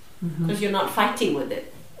effectively. Because you're not fighting with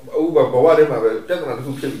it. Sayadaw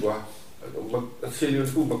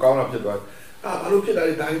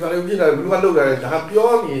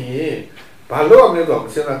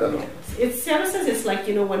says it's like,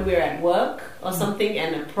 when we're at work or something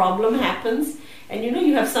and a problem happens, and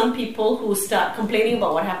you have some people who start complaining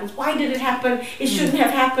about what happens. Why did it happen? It shouldn't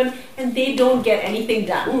have happened, and they don't get anything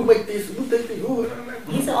done. Who make this? Who take this?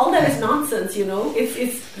 He said all that is nonsense.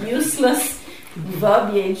 It's useless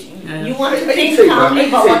verbiage. You want to think calmly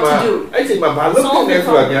about what to do. Solve the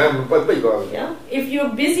problem. Yeah. If you're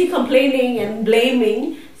busy complaining and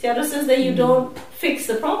blaming, Sayadaw says that you don't fix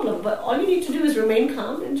the problem. But all you need to do is remain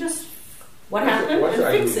calm and just what happened and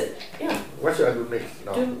fix it. Yeah. What should I do next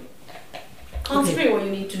now? Concentrate on what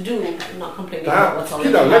you need to do, not complaining ဒါ about what's ဖြ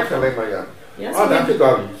စ် already တော့လက်ခံ happened. လိုက်မှရ Yes, အော်ဒါဖြစ်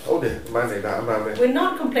သွားပြီဟုတ်တယ်မှန်တယ်ဒါအမှန်ပဲ we're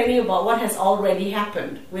not complaining about what has already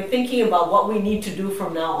happened. We're thinking about what we need to do from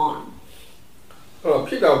now on. အော်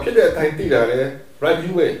ဖြစ်တော့ဖြစ်တဲ့အတိုင်းသိတာလေ right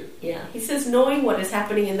view ပဲ Yeah, he says knowing what is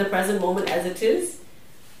happening in the present moment as it is,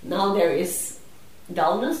 now there is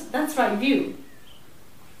dullness, that's right view.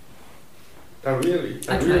 ဒါ really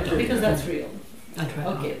I tried to- Because that's real. I try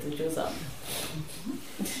hard. Okay, so it shows up.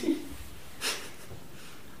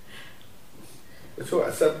 ဆို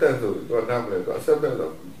acceptance ဆိုတော့နားမလဲတော့ acceptance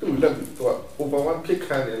တော့သူ့လက်သူက overone ဖြစ်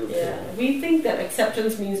ခံတယ်လို့ Yeah, we think that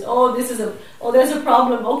acceptance means, there's a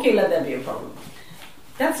problem, okay, let there be a problem.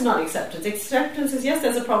 That's not acceptance. Acceptance is, yes,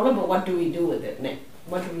 there's a problem, but what do we do with it?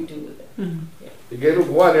 What do we do with it? တကယ်လို့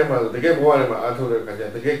ဘဝထဲမှာတကယ်ဘဝထဲမှာအားထုတ်တဲ့ခါကျ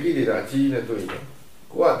တကယ်ကိလေသာအကြီးနဲ့တွေ့ရင်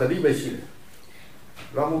ကိုကတတိပဲရှိတယ်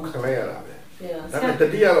လောမှုခံလိုက်ရတာပဲ Yeah, ဒါပေမဲ့တ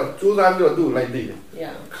တိကတော့စူးစမ်းပြီးတော့သူ့ကိုလိုက်သိတယ်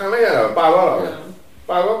yeah, ခံလိုက်ရတာပါတော့တာပဲ yeah,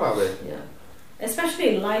 ပါတော့မှာပဲ yeah. Especially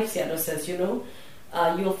in life, Sayadaw says,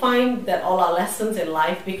 you'll find that all our lessons in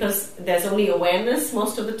life, because there's only awareness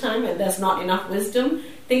most of the time and there's not enough wisdom,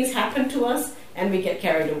 things happen to us and we get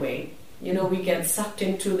carried away. We get sucked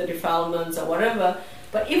into the defilements or whatever.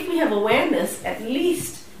 But if we have awareness, at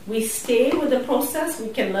least we stay with the process, we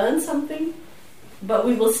can learn something, but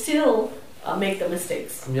we will still make the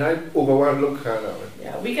mistakes. အများကြီး overone လုပ်ခံရတာပဲ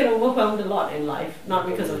Yeah, we get overwhelmed a lot in life, not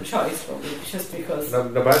because of choice, but just because.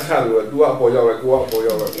 နဘာချလို့ तू ကအပေါ်ရောက်တယ် तू ကအပေါ်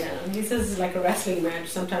ရောက်တယ် Yeah, he says it's like a wrestling match.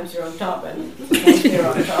 Sometimes you're on top and sometimes you're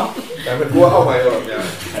on top. ဒါပေမဲ့ तू ကအောက်မှာရောက်တယ်များ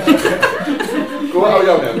ကိုကအောက်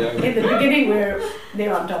ရောက်တယ်များ In the beginning,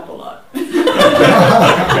 they're on top a lot.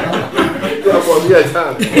 तू အပေါ်ကြီးချ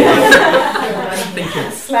မ်း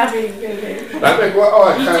Slapping. ဒါပေမဲ့ကိုကအော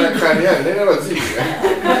က်ခံနေရတယ်နည်းနည်းတော့ကြည့်တယ်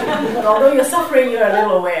But although you're suffering, you're a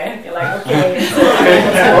little aware. You're like, okay.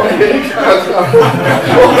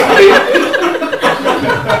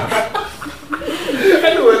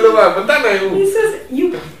 He says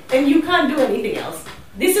you can't do anything else.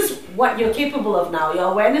 This is what you're capable of now. Your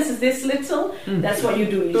awareness is this little. That's what you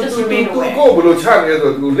do. You just remain aware.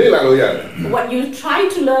 What you try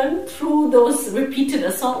to learn through those repeated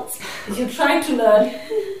assaults is you try to learn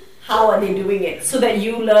how are they doing it, so that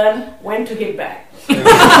you learn when to hit back. You have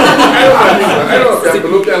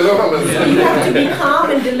to be calm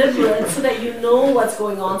and deliberate so that you know what's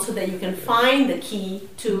going on, so that you can find the key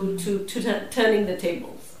to turning the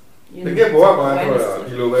tables. Yeah,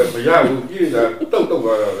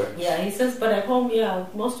 he says, but at home,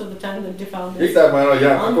 most of the time the defilement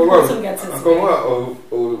person gets its way.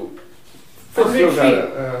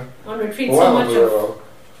 On retreat,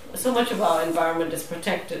 so much of our environment is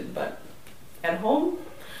protected, but at home,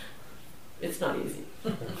 it's not easy.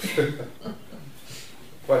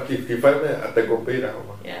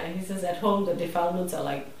 Yeah, he says at home the defilements are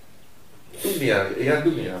like. Yeah,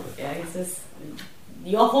 he says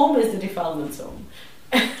your home is the defilement's home.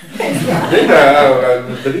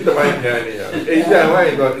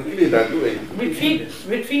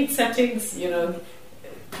 Retreat settings,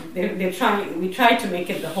 we try to make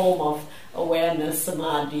it the home of awareness,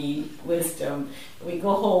 samadhi, wisdom. We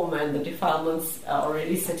go home and the defilements are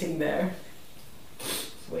already sitting there,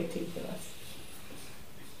 waiting for us.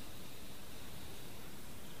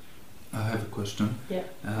 I have a question. Yeah.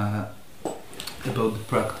 About the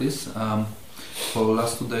practice. For the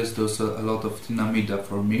last 2 days, there was a lot of Tinamida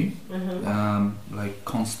for me, like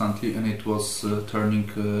constantly, and it was turning.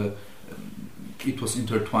 It was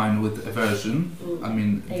intertwined with aversion. I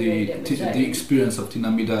mean, the experience of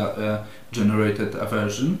Tinamida generated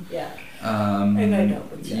aversion. Yeah.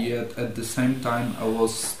 Yet at the same time, I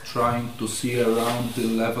was trying to see around the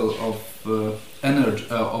level of energy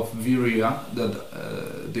of virya, that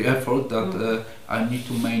the effort that I need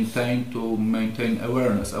to maintain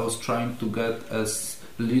awareness. I was trying to get as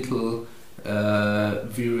little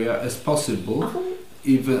virya as possible.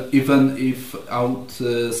 Even if I would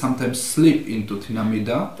sometimes slip into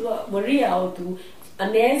Tinamida.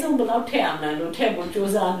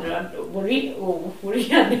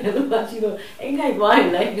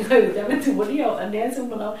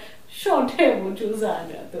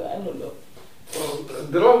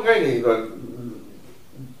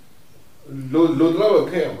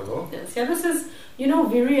 Sayadaw says,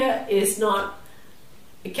 virya is not.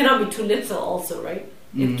 It cannot be too little, also, right?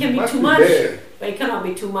 It can be too much, but it cannot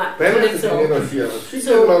be too much. So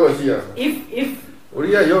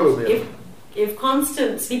if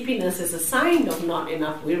constant sleepiness is a sign of not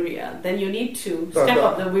enough virya, then you need to step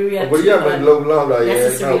up the virya to the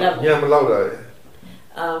necessary level.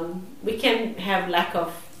 We can have lack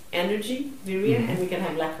of energy, virya, and we can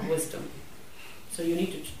have lack of wisdom. So you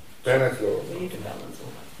need to balance all that.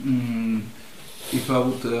 if I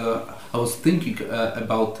would, I was thinking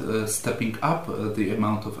about stepping up the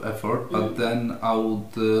amount of effort, but then I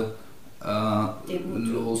would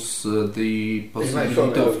lose the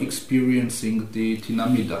possibility of experiencing the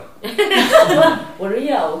Tinamida. ဝရိ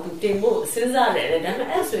ယကိုသူတင်ဖို့စဉ်းစားတယ်ဒါပေမဲ့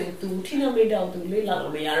အဲ့ဆိုရင် तू ထိနမိတ်တော့ तू လေ့လာ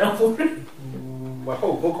လို့မရတော့ဘူး မဟု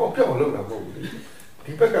တ်ဘူးကောပြောင်းလုပ်တာမဟုတ်ဘူး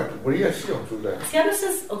ဒီဘက်ကဝရိယရှိအောင်လုပ်လိုက် Sayadaw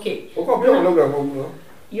says okay ကောပြောင်းလုပ်တာမဟုတ်ဘူးနော်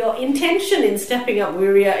your intention in stepping up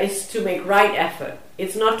virya is to make right effort.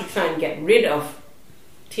 It's not to try and get rid of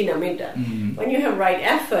Tinamita. When you have right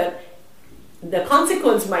effort, the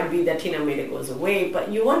consequence might be that Tinamita goes away, but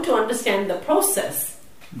you want to understand the process.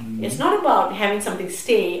 It's not about having something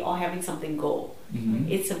stay or having something go.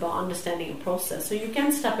 It's about understanding a process. So you can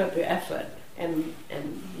step up your effort and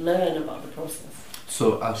learn about the process. So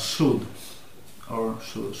I should, or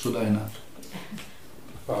should I not?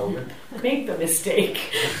 Make the mistake.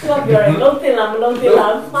 Do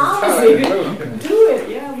it,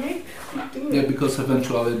 yeah, do it. Yeah, because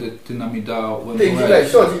eventually the Tinamida went away.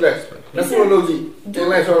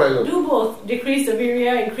 Do both. Decrease the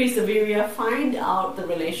virya, increase the virya, find out the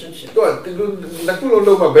relationship. Yeah,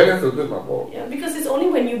 because it's only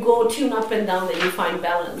when you go tune up and down that you find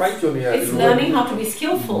balance. It's learning how to be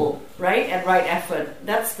skillful, right? At right effort.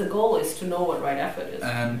 That's the goal, is to know what right effort is.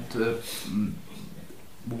 And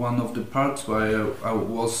one of the parts why I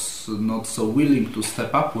was not so willing to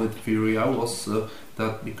step up with virya was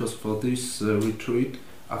that because for this retreat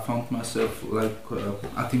I found myself like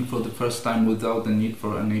I think for the first time without the need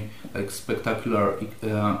for any like spectacular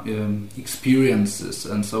experiences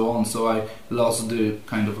and so on. So I lost the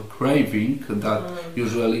kind of a craving that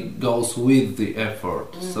usually goes with the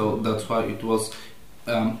effort. So that's why it was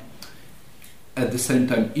at the same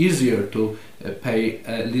time easier to pay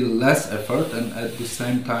a little less effort, and at the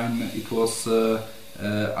same time it was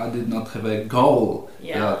I did not have a goal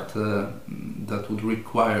that would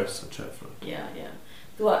require such effort. Yeah.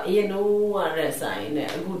 You know what I say?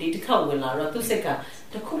 Good to come with Lara. To say,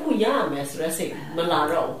 the Kuku Yamas, Resi,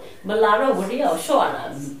 Malaro, what do you show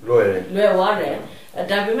us? Loyal, a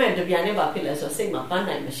document of Yaneva Pillars or Sigma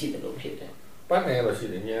Panda machine. Sayadaw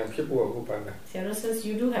says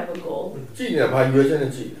you do have a goal.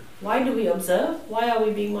 Why do we observe? Why are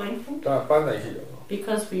we being mindful?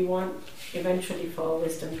 Because we want eventually for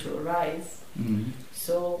wisdom to arise.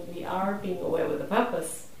 So we are being aware with the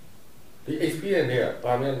purpose.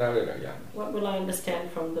 What will I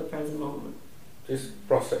understand from the present moment? This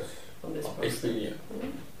process. From this process. Experience.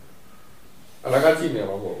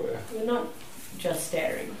 We're not just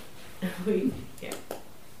staring.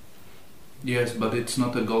 Yes, but it's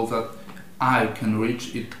not a goal that I can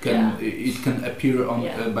reach. It can appear on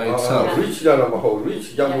by itself. Reach.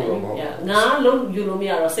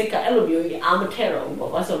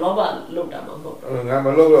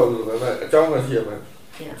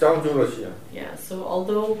 Yeah. So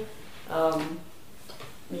although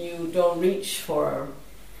you don't reach for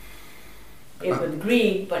it with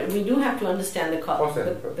greed, but we do have to understand the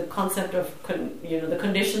concept of the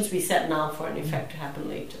conditions we set now for an effect to happen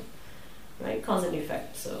later. Right? Cause and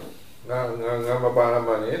effect. So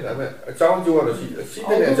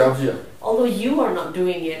although you are not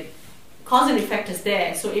doing it, cause and effect is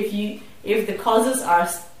there. So if the causes are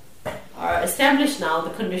established now, the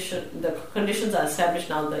conditions are established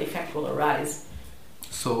now, the effect will arise.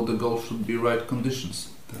 So the goal should be right conditions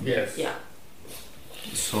then. Yes. Yeah.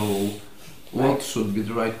 So what should be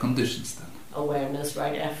the right conditions then? Awareness,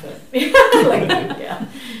 right effort.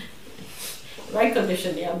 Right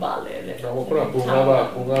condition, Bale. 5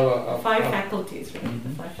 faculties, right? The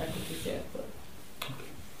 5 faculties,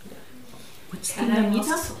 What's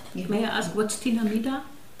Tinamida? May I ask what's Tinamida?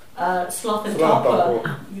 Sloth and torpor.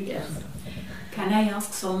 Yes. Can I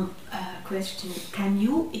ask some question? Can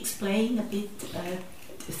you explain a bit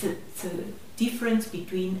the difference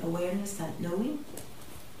between awareness and knowing?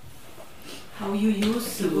 How you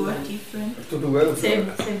use the word different? Same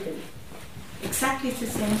thing. Exactly the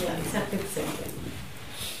same thing. Yeah, exactly the same thing.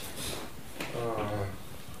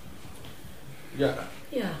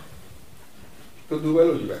 Yeah. To do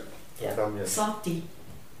well, Sati.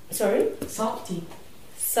 Sorry? Sati?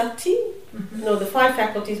 No, the 5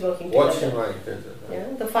 faculties working together.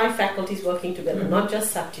 The 5 faculties working together, not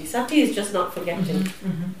just Sati. Sati is just not forgetting.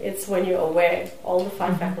 It's when you're aware, all the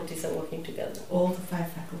 5 faculties are working together. All the 5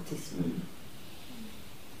 faculties.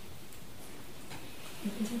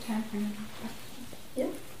 Is there time for another question? Yeah.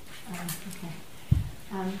 Okay.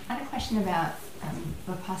 I had a question about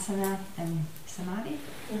Vipassana and Samadhi.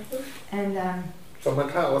 And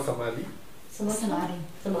Samatha or Samadhi? Samadhi.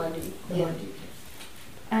 Yeah.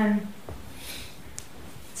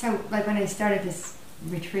 So, like when I started this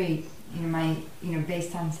retreat,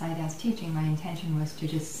 based on Sayadaw's teaching, my intention was to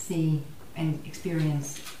just see and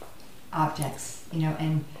experience objects,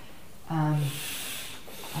 and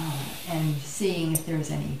seeing if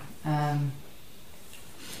there's any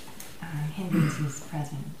hindrances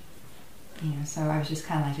present. So I was just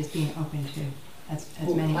kind of like just being open to as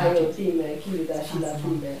many objects as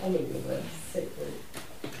possible.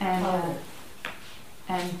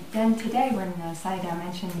 And then today when Sayadaw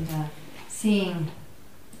mentioned seeing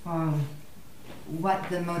what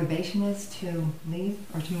the motivation is to leave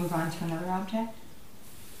or to move on to another object.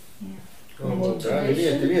 Or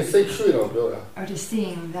just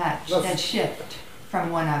seeing that shift from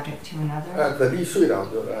one object to another.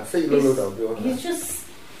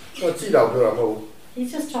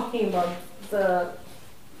 He's just talking about the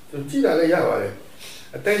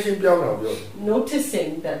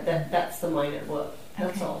noticing that's the mind at work.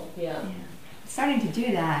 That's all. Yeah. Starting to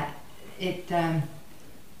do that,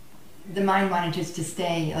 the mind wanted just to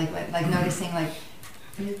stay, like noticing, like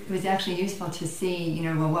it was actually useful to see,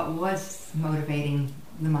 what was motivating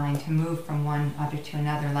the mind to move from one object to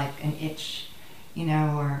another, like an itch,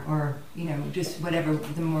 or just whatever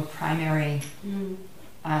the more primary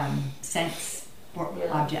sense or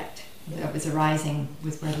object that was arising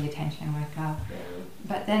was where the attention would go.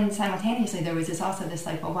 But then simultaneously there was also this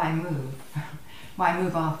like, well, why move? Why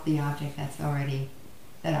move off the object that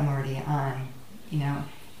I'm already on,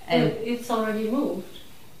 And it's already moved.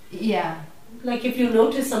 Yeah. Like if you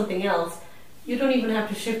notice something else, you don't even have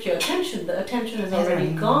to shift your attention. The attention has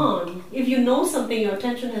already gone. If you know something, your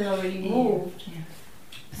attention has already moved. Yeah.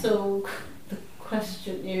 So the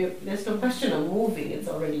question, there's no question of moving. It's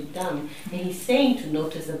already done. And he's saying to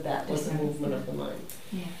notice that was the movement of the mind.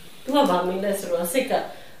 Yeah. သူကဘာမင်းလဲဆိုတော့စိတ်က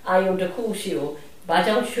အာယုံတစ်ခုရှိကိုဘာ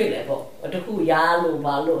ကြောင့်ရွှေ့လဲပေါ့တစ်ခုရားလို့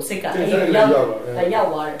ဘာလို့စိတ်ကအဲ့ရောက်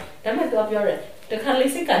သွားတယ်ဒါပေမဲ့သူကပြောတယ်တခါလေ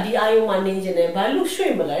စိတ်ကဒီအာယုံမှာနေနေတယ်ဘာလို့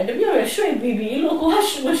ရွှေ့မလဲတပြည့်ရရွှေ့ပြီးပြီလို့ကိုကမ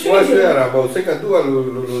ရွှေ့ဘူးရတာပေါ့စိတ်ကသူ့က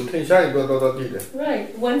လိုထင်ရှားရင်တော့တည်တယ် Right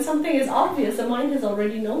when something is obvious the mind has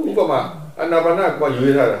already known it ဥပမာအနာပါနက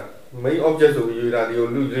ရွေးထားတာ main object ဆိုရွေးတာဒီကို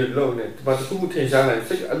လူလုံးနေဒီမှာတစ်ခုထင်ရှားလိုက်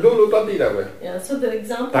စိတ်အလိုလိုတတ်တည်တာပဲ Yeah so the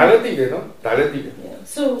example ဒါလည်းတည်တယ်နော်ဒါလည်းတည်တယ် Yeah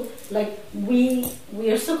so like we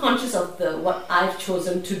are so conscious of what I've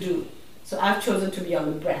chosen to do so I've chosen to be on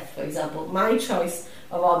the breath for example my choice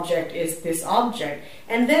of object is this object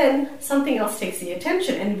and then something else takes the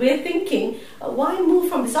attention and we're thinking why move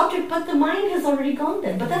from this object but the mind has already gone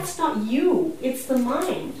there but that's not you it's the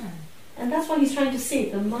mind and that's what he's trying to say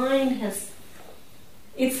the mind has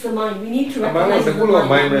it's the mind we need to recognize the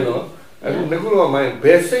mind mind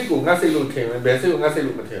basic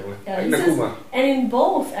and in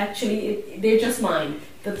both actually they're just mind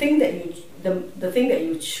the thing that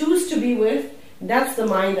you choose to be with that's the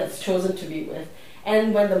mind that's chosen to be with and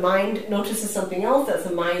when the mind notices something else that's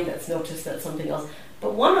the mind that's noticed that's something else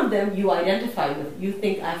but one of them you identify with you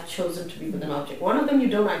think I've chosen to be with an object one of them you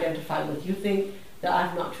don't identify with you think that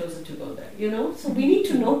I've not chosen to go there so we need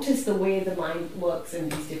to notice the way the mind works in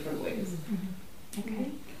these different ways okay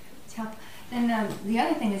so then the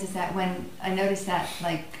other thing is that when I notice that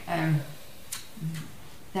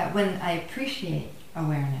that when I appreciate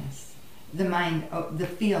awareness the mind the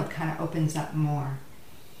field kind of opens up more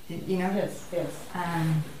yes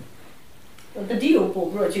the deal for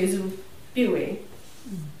is viewing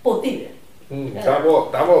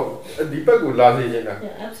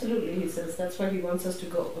Yeah, absolutely, he says. That's why he wants us to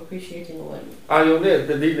go, appreciating awareness.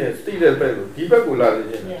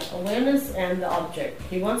 Yeah, awareness and the object.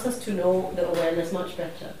 He wants us to know the awareness much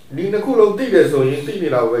better.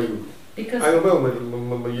 Because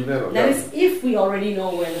that is if we already know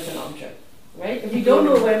awareness and object. Right? If we don't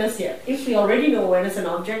know awareness yet, if we already know awareness and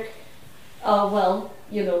object,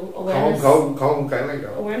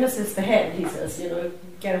 awareness is the head, he says,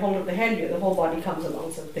 get a hold of the head, the whole body comes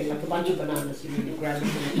along, sort of thing, like a bunch of bananas, you grab it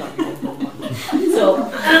from the top of the whole bunch. So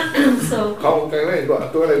right,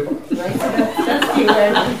 so that's the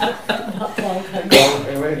awareness.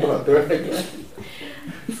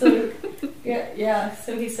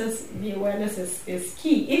 So he says the awareness is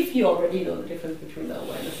key, if you already know the difference between the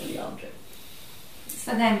awareness and the object.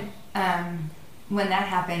 So then, when that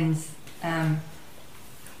happens,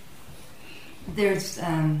 there's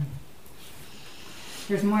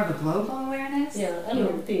more of a global awareness.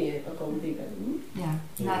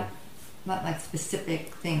 Not like specific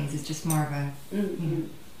things. It's just more of a.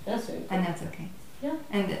 That's it. And that's okay. Yeah.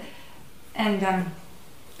 And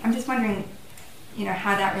I'm just wondering,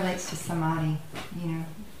 how that relates to samadhi.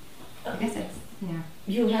 I guess it's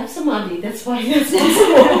You have samadhi. That's why that's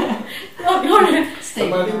possible.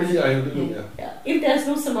 If there's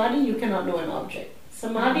no samadhi, you cannot know an object.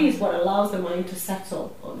 Samadhi is what allows the mind to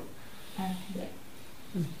settle on.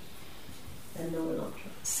 And no one.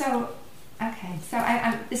 So, okay. So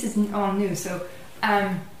this is all new. So,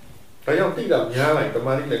 That's why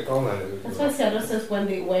Sayadaw says when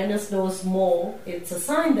the awareness knows more, it's a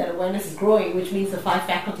sign that awareness is growing, which means the 5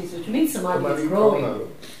 faculties, which means samadhi is growing.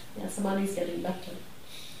 Yeah, samadhi is getting better.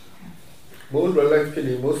 More relaxed,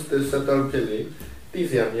 more settled,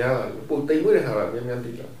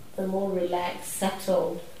 the more relaxed,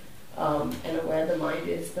 settled, and aware the mind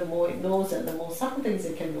is, the more it knows, and the more subtle things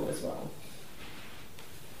it can know as well.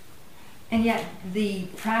 And yet, the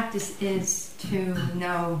practice is to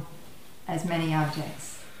know as many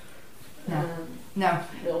objects. No.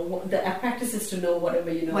 The practice is to know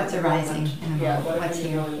whatever you know. What's arising in the moment. Whatever What's you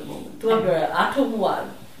here. know in the moment.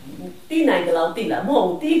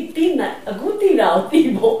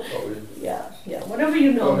 Whatever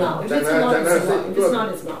you know now. If it's a lot, it's a lot. If it's not,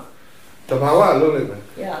 it's not.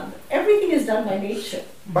 Yeah, everything is done by nature.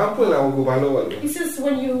 He says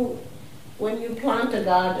when you plant a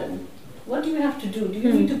garden, what do you have to do? Do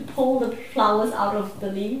you need to pull the flowers out of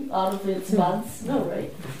the leaf, out of its buds? No,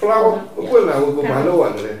 right?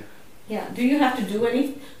 Yeah. Do you have to do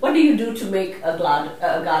anything? What do you do to make a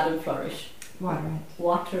garden flourish?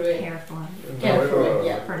 Water it. Care for it.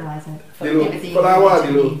 Yeah. Fertilize it. But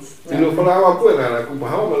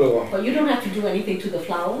you don't have to do anything to the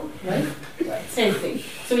flower, right? Same thing.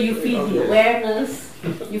 So you feed the awareness,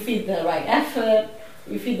 you feed the right effort,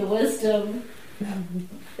 you feed the wisdom.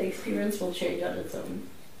 The experience will change on its own.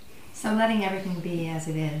 So letting everything be as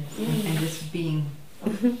it is and just being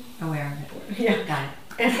aware of it. Yeah. Got it.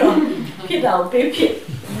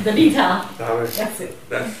 That's it.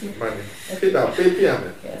 That's money.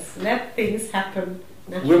 Yes, let things happen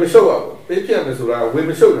naturally.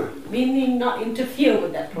 Meaning not interfere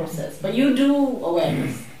with that process. But you do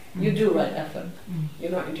awareness. You do right effort.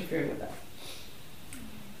 You're not interfering with that.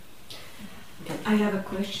 Okay. I have a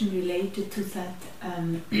question related to that.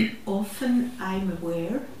 Often I'm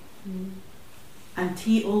aware, and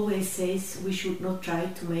he always says we should not try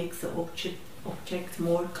to make the object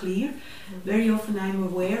more clear. Very often I'm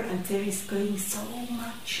aware and there is going so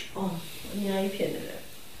much on.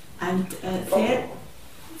 And there,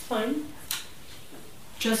 it's fine.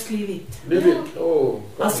 Just leave it. Leave it. Oh,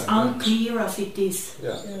 as unclear as it is,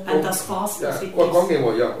 and as fast as it is.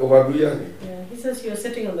 Yeah, he says you're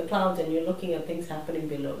sitting on the clouds and you're looking at things happening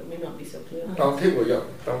below. It may not be so clear. On the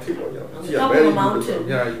top of a mountain,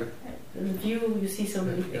 in the view, you see so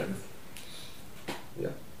many things.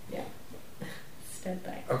 Yeah. Step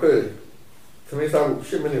back.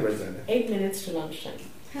 8 minutes to lunchtime.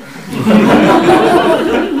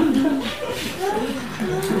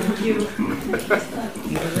 Thank you.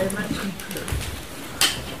 Thank you very much.